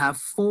need to have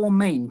 4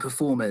 main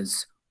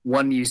performers,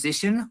 1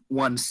 musician,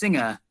 1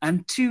 singer,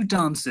 and 2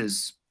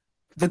 dancers.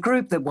 The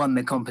group that won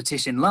the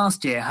competition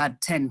last year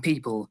had 10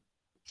 people.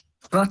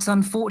 But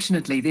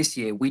unfortunately this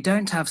year we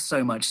don't have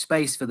so much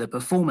space for the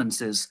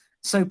performances,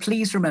 so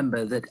please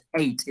remember that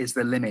 8 is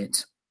the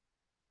limit.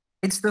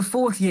 It's the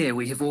 4th year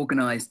we have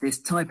organised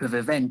this type of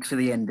event for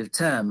the end of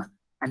term,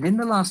 and in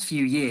the last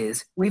few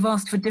years we've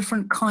asked for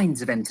different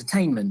kinds of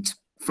entertainment.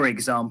 For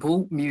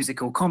example,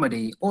 musical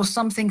comedy or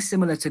something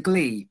similar to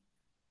Glee.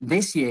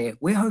 This year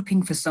we're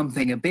hoping for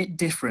something a bit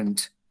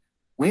different.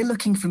 We're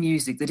looking for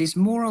music that is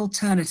more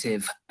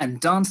alternative and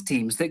dance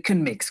teams that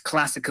can mix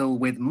classical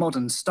with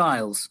modern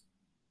styles.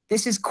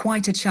 This is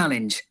quite a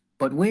challenge,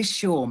 but we're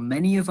sure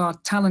many of our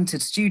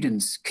talented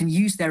students can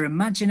use their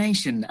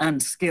imagination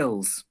and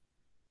skills.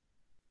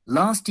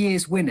 Last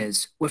year's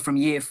winners were from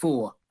Year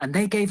 4, and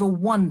they gave a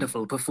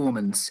wonderful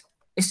performance,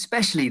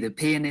 especially the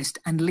pianist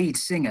and lead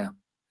singer.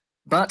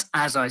 But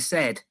as I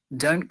said,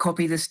 don't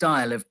copy the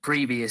style of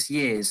previous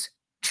years.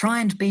 Try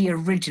and be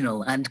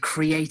original and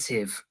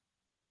creative.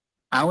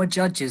 Our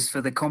judges for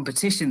the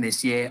competition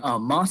this year are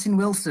Martin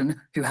Wilson,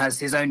 who has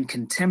his own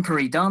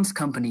contemporary dance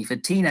company for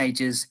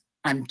teenagers,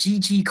 and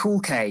Gigi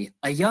Cool K,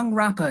 a young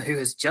rapper who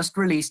has just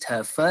released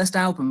her first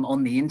album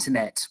on the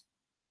internet.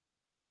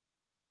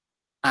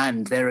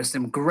 And there are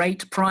some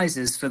great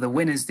prizes for the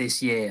winners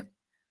this year.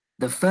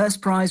 The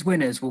first prize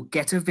winners will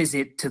get a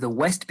visit to the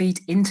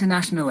Westbeat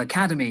International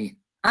Academy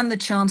and the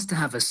chance to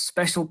have a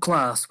special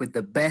class with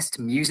the best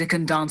music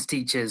and dance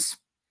teachers.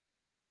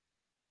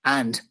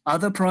 And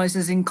other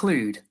prizes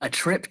include a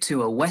trip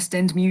to a West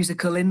End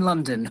musical in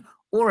London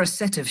or a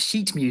set of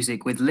sheet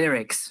music with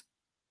lyrics.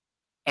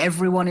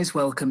 Everyone is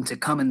welcome to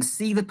come and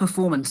see the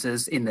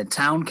performances in the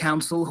Town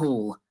Council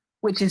Hall,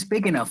 which is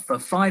big enough for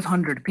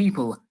 500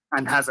 people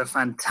and has a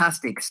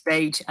fantastic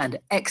stage and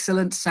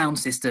excellent sound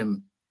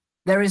system.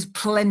 There is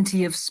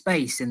plenty of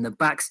space in the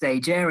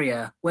backstage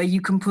area where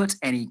you can put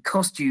any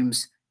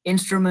costumes,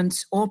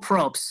 instruments or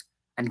props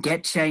and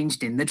get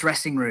changed in the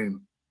dressing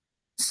room.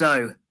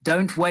 So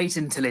don't wait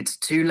until it's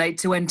too late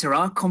to enter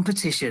our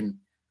competition.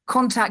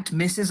 Contact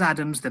Mrs.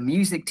 Adams, the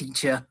music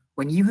teacher,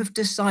 when you have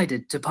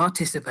decided to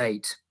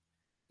participate.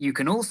 You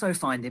can also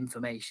find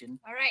information.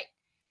 All right.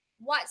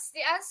 What's the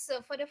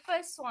answer for the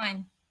first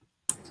one?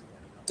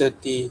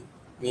 30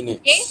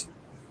 minutes.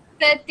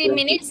 Okay. 30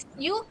 minutes.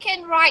 You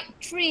can write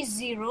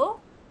 30,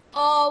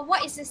 or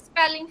what is the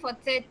spelling for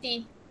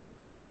 30?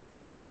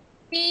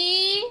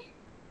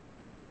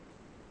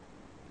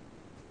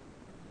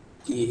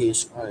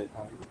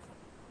 T-H-I-R.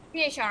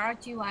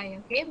 T-H-R-R-T-Y.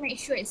 Okay, make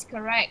sure it's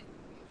correct.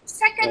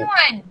 Second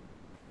one.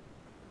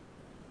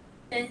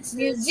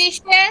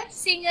 Musician,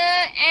 singer,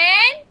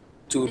 and?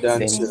 2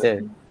 dancers.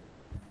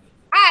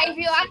 If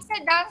you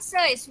answer dancer,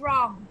 it's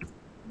wrong.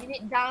 You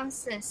need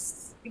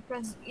dancers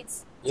because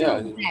it's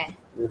two there.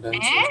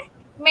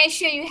 Make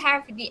sure you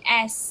have the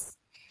S.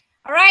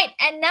 All right,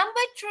 and number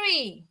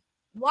 3.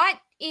 What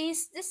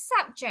is the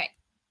subject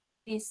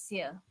this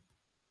year?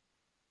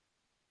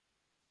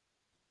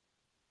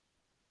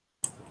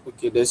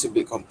 Okay, that's a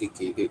bit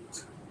complicated.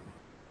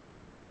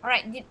 All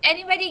right, did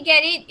anybody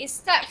get it? It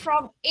starts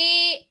from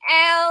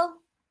A-L.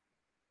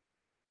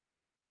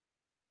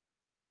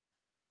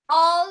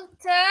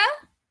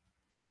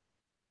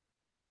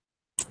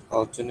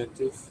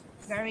 Alternative.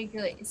 Very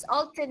good. It's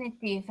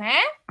alternative,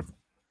 eh?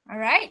 All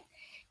right.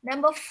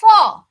 Number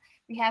 4,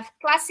 we have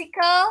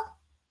classical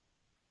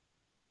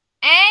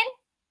and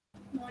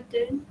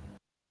modern.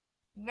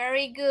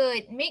 Very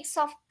good. Mix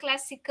of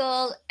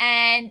classical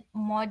and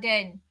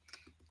modern.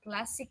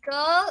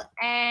 Classical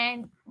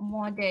and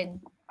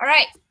modern. All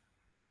right.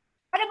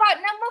 What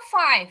about number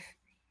 5?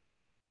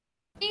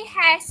 He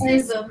has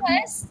his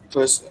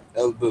first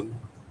album.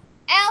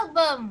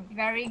 Album.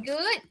 Very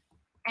good.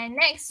 And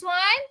next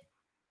one?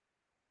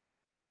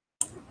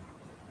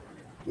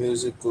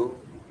 Musical.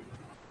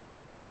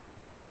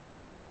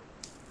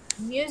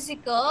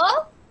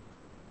 Musical.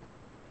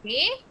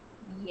 Okay.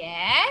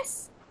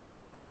 Yes.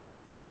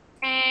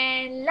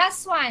 And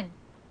last one.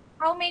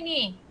 How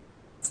many?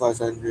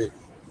 500.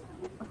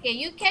 Okay,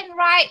 you can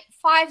write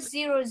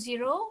 500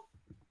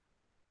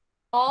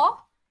 or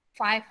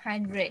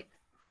 500.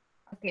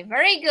 Okay,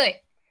 very good.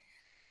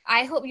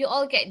 I hope you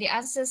all get the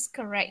answers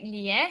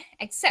correctly,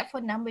 except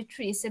for number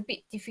 3. It's a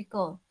bit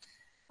difficult.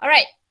 All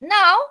right,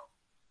 now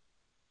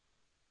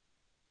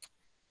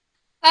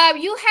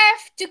you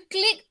have to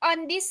click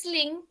on this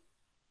link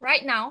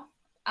right now.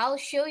 I'll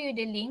show you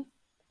the link.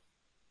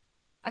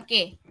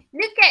 Okay,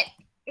 look at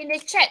in the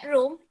chat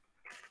room.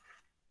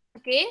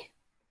 Okay,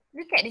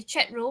 look at the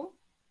chat room.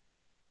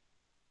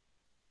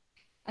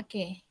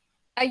 Okay,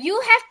 you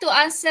have to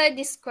answer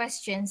these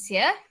questions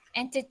here.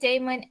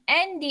 Entertainment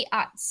and the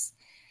arts.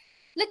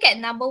 Look at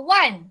number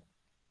 1.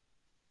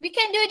 We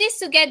can do this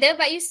together,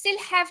 but you still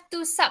have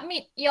to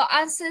submit your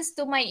answers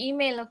to my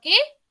email, okay?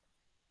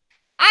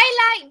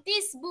 I like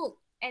this book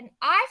and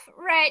I've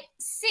read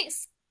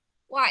 6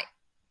 what?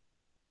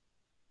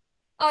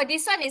 Oh,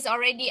 this one is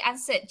already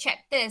answered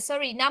chapter.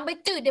 Sorry, number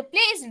 2. The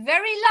play is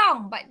very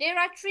long, but there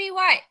are 3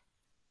 what?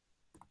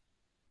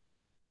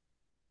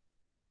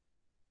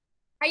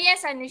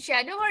 Yes,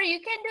 Anusha, don't worry, you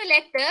can do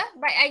later,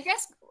 but I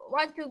just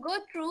want to go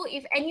through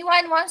if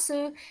anyone wants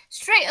to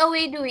straight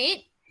away do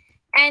it.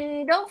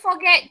 And don't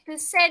forget to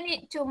send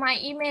it to my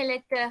email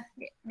later.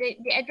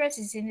 The address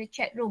is in the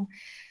chat room.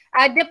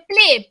 The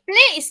play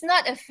is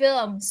not a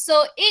film,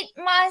 so it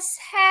must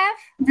have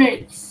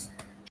breaks.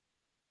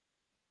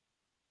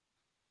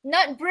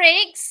 Not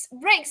breaks.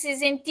 Breaks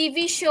is in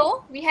TV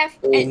show. We have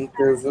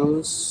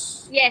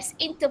intervals. Yes,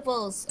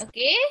 intervals.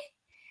 Okay.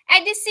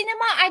 At the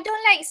cinema, I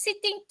don't like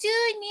sitting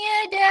too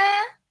near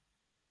the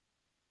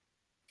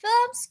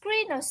film,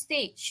 screen, or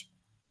stage.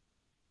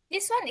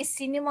 This one is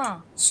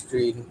cinema.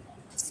 Screen.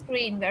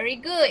 Screen, very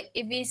good.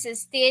 If it's a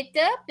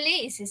theater,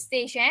 play is a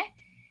stage.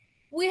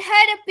 We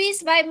heard a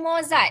piece by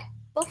Mozart,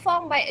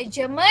 performed by a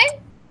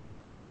German.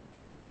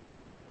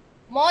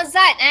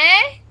 Mozart,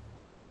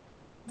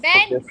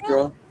 Band?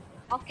 Orchestra.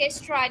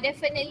 Orchestra,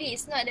 definitely.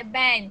 It's not a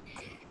band.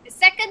 The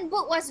second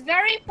book was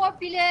very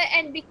popular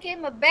and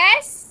became a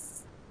best.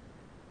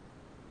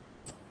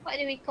 What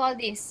do we call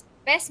this?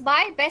 Best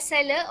buy,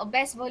 bestseller, or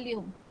best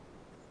volume?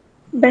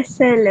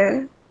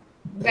 Bestseller.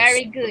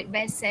 Very good,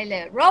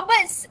 bestseller.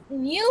 Robert's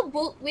new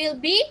book will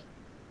be,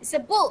 it's a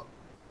book,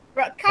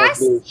 broadcast?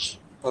 Publish.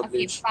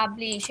 Okay,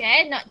 publish,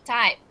 not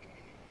type.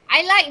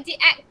 I like the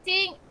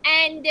acting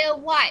and the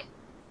what?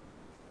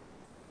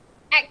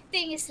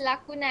 Acting is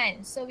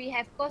lakonan. So we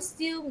have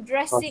costume,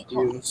 dressing.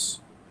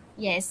 Costumes.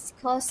 Yes,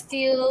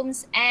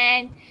 costumes.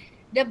 And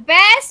the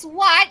best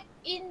what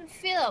in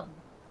film?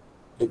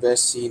 The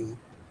best scene.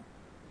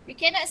 We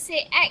cannot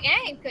say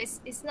act, because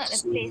it's not a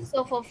play.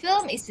 So for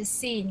film, it's a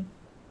scene.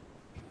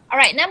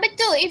 Alright, number 2,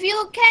 if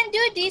you can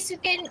do this, you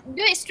can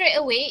do it straight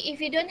away.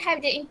 If you don't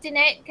have the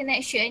internet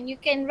connection, you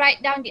can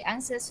write down the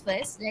answers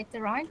first.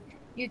 Later on,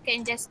 you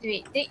can just do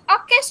it. The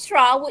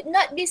orchestra would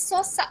not be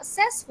so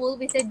successful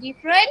with a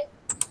different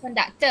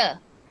conductor.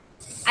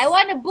 I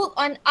want a book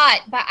on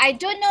art, but I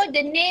don't know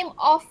the name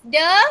of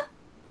the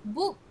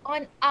book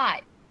on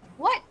art.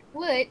 What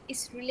word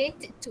is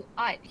related to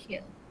art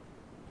here?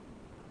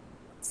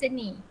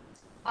 Seni,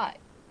 art.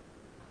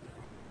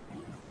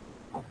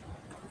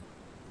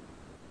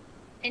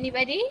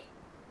 Anybody?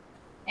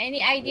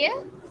 Any idea?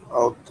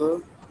 Author.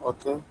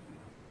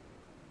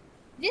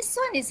 This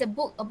one is a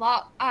book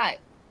about art.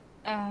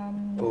 I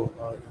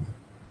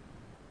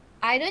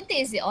don't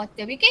think it's the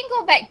author. We can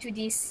go back to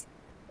this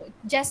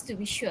just to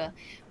be sure.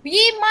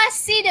 We must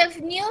see the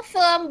new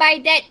film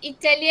by that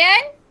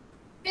Italian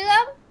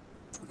film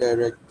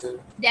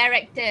director.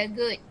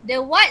 Good. The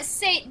what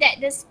said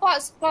that the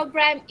sports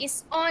program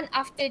is on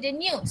after the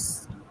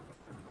news.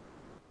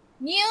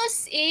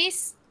 News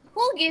is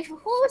who give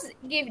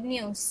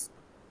news?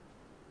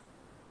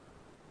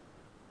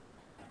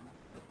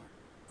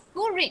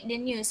 Who read the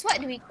news?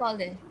 What do we call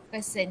the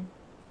person?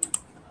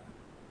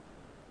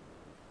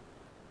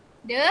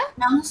 The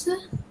announcer.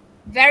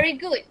 Very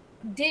good.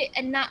 The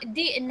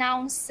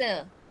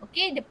announcer.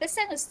 Okay, the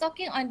person who's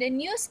talking on the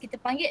news, kita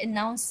panggil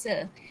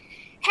announcer.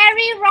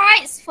 Harry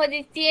writes for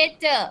the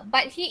theatre,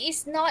 but he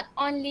is not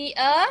only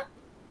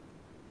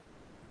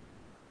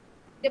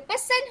the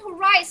person who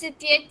writes the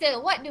theatre,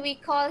 what do we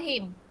call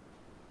him?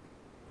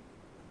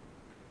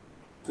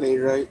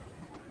 Playwright.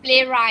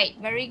 Playwright,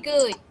 very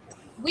good.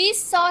 We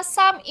saw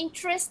some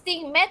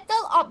interesting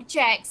metal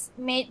objects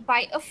made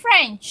by a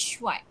French.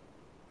 What?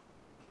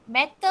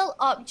 Metal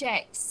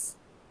objects.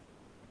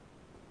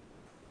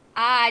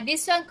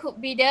 This one could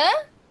be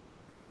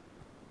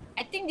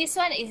I think this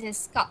one is a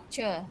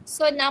sculpture.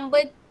 So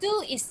number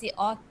 2 is the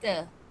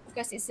author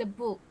because it's a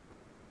book.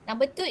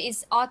 Number 2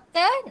 is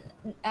author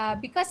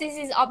because this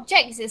is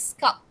object, is a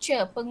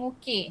sculpture,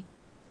 pengukir.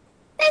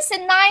 That's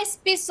a nice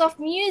piece of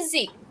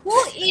music. Who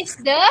is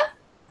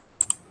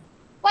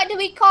what do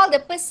we call the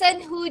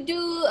person who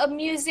do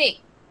music?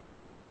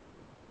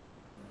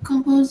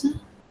 Composer.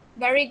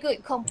 Very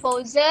good,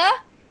 composer.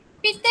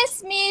 Peter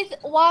Smith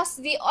was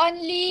the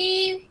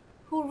only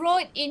who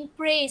wrote in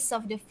praise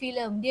of the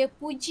film. Dia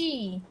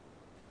puji.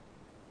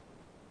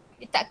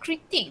 Dia tak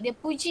kritik, dia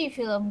puji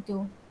film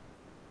tu.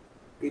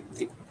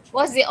 Critic.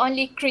 Was the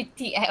only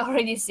critic. I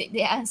already said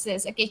the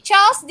answers. Okay,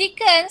 Charles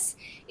Dickens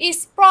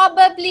is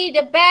probably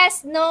the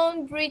best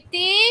known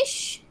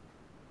British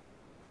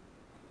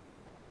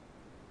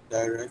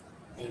Director.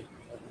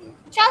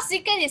 Charles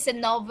Dickens is a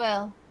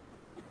novel.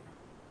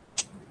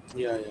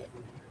 Yeah.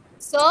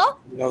 So,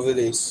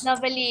 Novelist.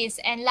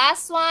 And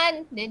last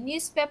one, the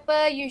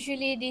newspaper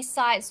usually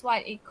decides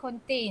what it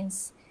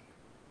contains.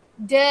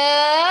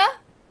 The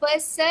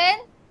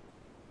person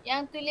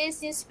yang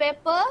tulis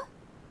newspaper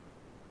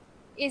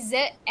is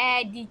the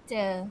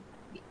editor.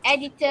 The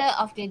editor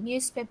of the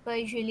newspaper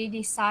usually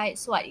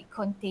decides what it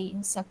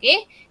contains.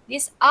 Okay,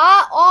 these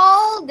are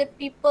all the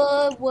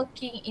people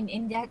working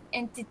in the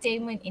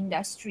entertainment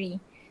industry.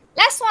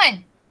 Last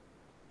one.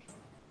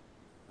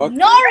 Okay.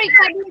 No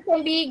recording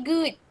can be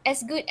good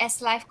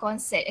as live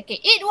concert. Okay,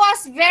 it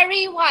was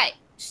very wide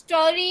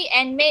story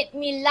and made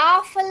me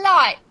laugh a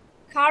lot.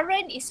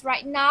 Current is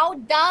right now.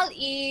 Dull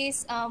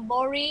is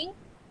boring.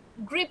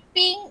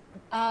 Gripping,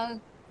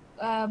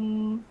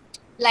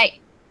 like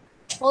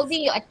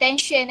holding your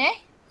attention.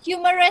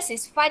 Humorous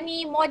is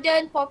funny.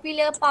 Modern,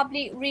 popular,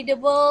 public,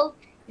 readable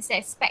is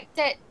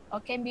expected or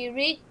can be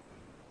read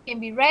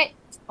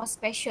or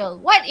special.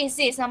 What is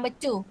this? Number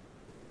 2.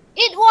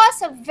 It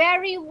was a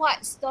very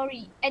wide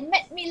story and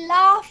made me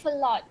laugh a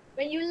lot.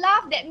 When you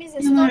laugh, that means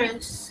the story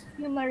is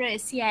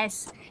humorous.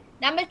 Yes.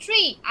 Number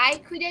 3, I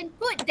couldn't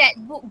put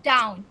that book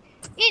down.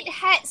 It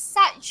had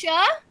such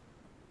a,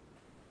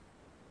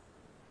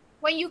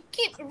 when you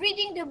keep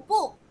reading the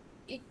book,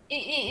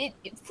 it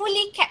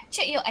fully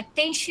captured your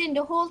attention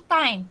the whole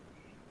time.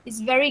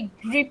 It's very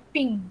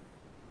gripping.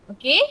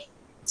 Okay?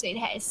 So it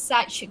has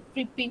such a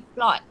gripping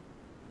plot.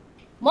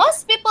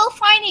 Most people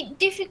find it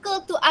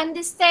difficult to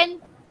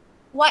understand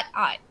what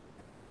art?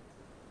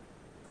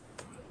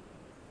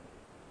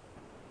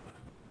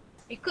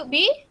 It could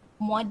be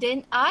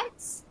modern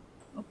arts.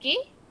 Okay,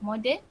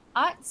 modern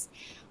arts.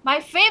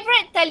 My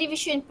favorite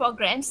television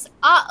programs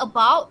are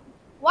about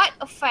what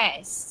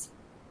affairs?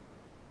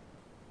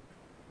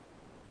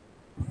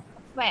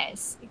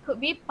 Affairs. It could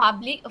be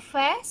public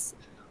affairs.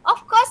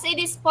 Of course, it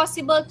is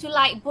possible to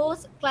like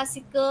both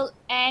classical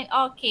and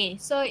okay.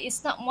 So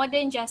it's not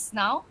modern just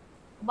now.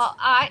 About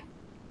art.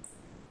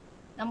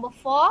 Number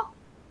 4.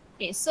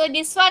 Okay, so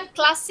this one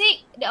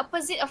classic. The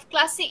opposite of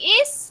classic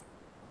is?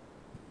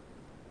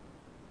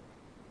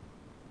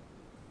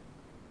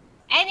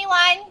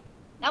 Anyone?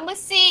 Number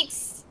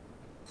 6.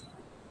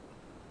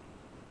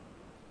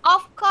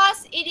 Of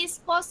course, it is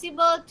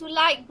possible to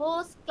like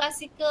both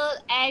classical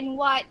and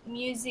what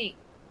music?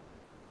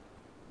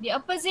 The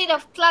opposite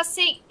of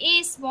classic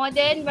is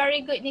modern.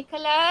 Very good,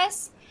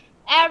 Nicholas.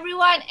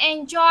 Everyone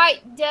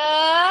enjoyed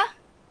the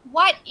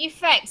what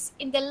effects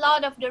in the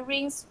Lord of the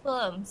Rings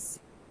films?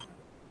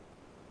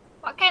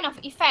 What kind of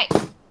effect?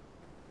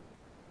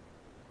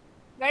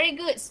 Very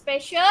good.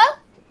 Special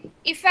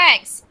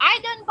effects. I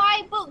don't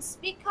buy books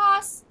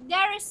because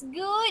there is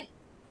good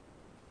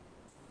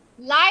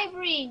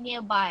library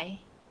nearby.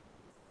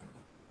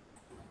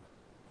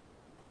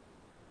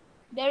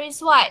 There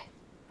is what?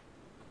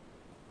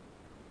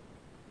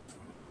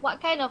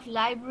 What kind of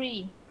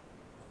library?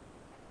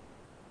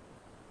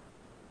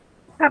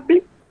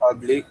 Public.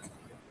 Public.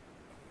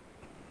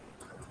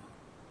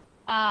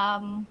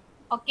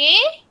 Okay.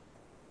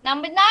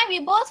 Number 9, we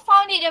both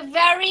found it a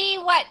very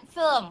what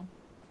film?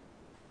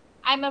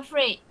 I'm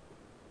afraid.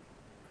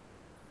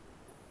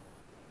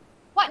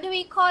 What do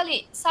we call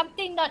it?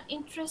 Something not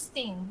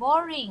interesting,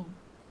 boring.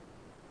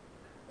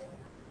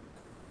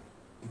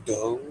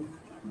 Dull.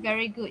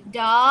 Very good.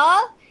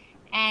 Dull.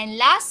 And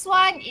last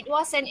one, it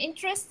was an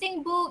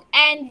interesting book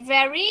and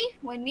very,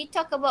 when we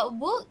talk about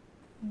book,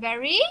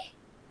 very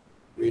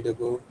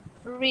Readable.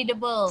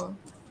 readable.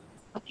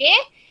 Okay.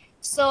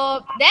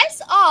 So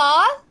that's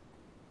all.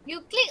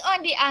 You click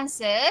on the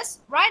answers,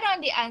 write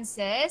on the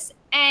answers,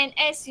 and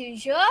as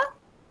usual,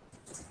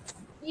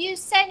 you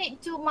send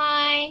it to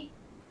my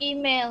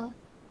email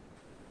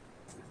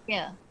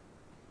here.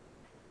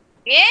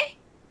 Okay?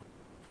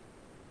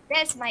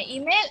 That's my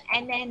email,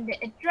 and then the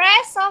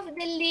address of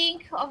the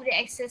link of the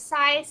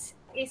exercise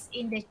is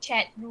in the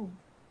chat room.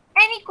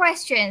 Any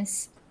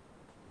questions?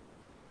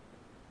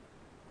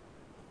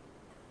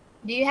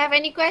 Do you have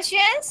any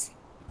questions?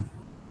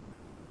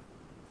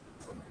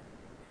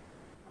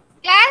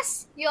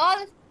 Class, you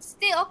all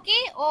still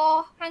okay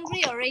or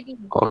hungry already?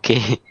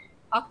 Okay.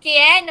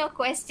 Okay, no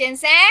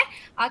questions,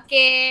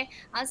 Okay,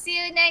 I'll see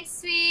you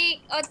next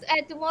week or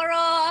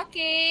tomorrow,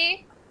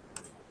 okay?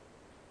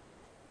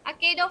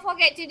 Okay, don't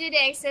forget to do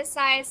the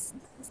exercise.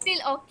 Still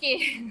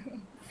okay.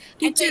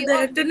 Teacher,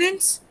 the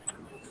attendance?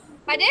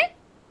 Pardon?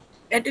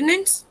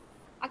 Attendance?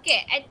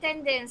 Okay,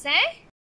 attendance,